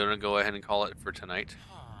gonna go ahead and call it for tonight.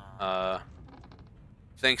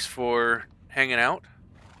 Thanks for hanging out,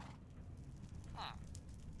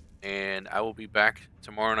 and I will be back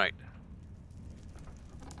tomorrow night.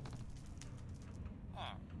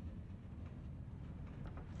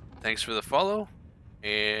 Thanks for the follow,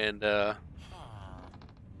 and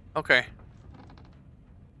okay.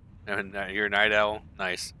 You're a night owl?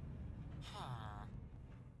 Nice.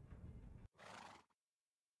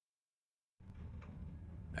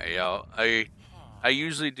 I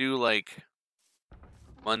usually do like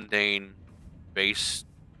mundane base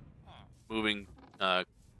moving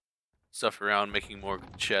stuff around, making more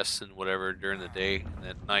chests and whatever during the day, and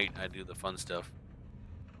at night I do the fun stuff.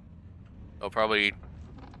 I'll probably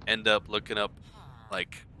end up looking up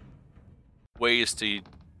like ways to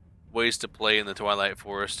play in the Twilight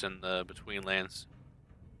Forest and the Betweenlands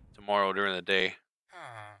tomorrow during the day.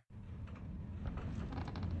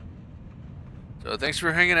 So thanks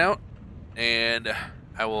for hanging out, and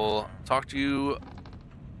I will talk to you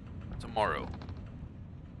tomorrow.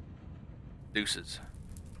 Deuces.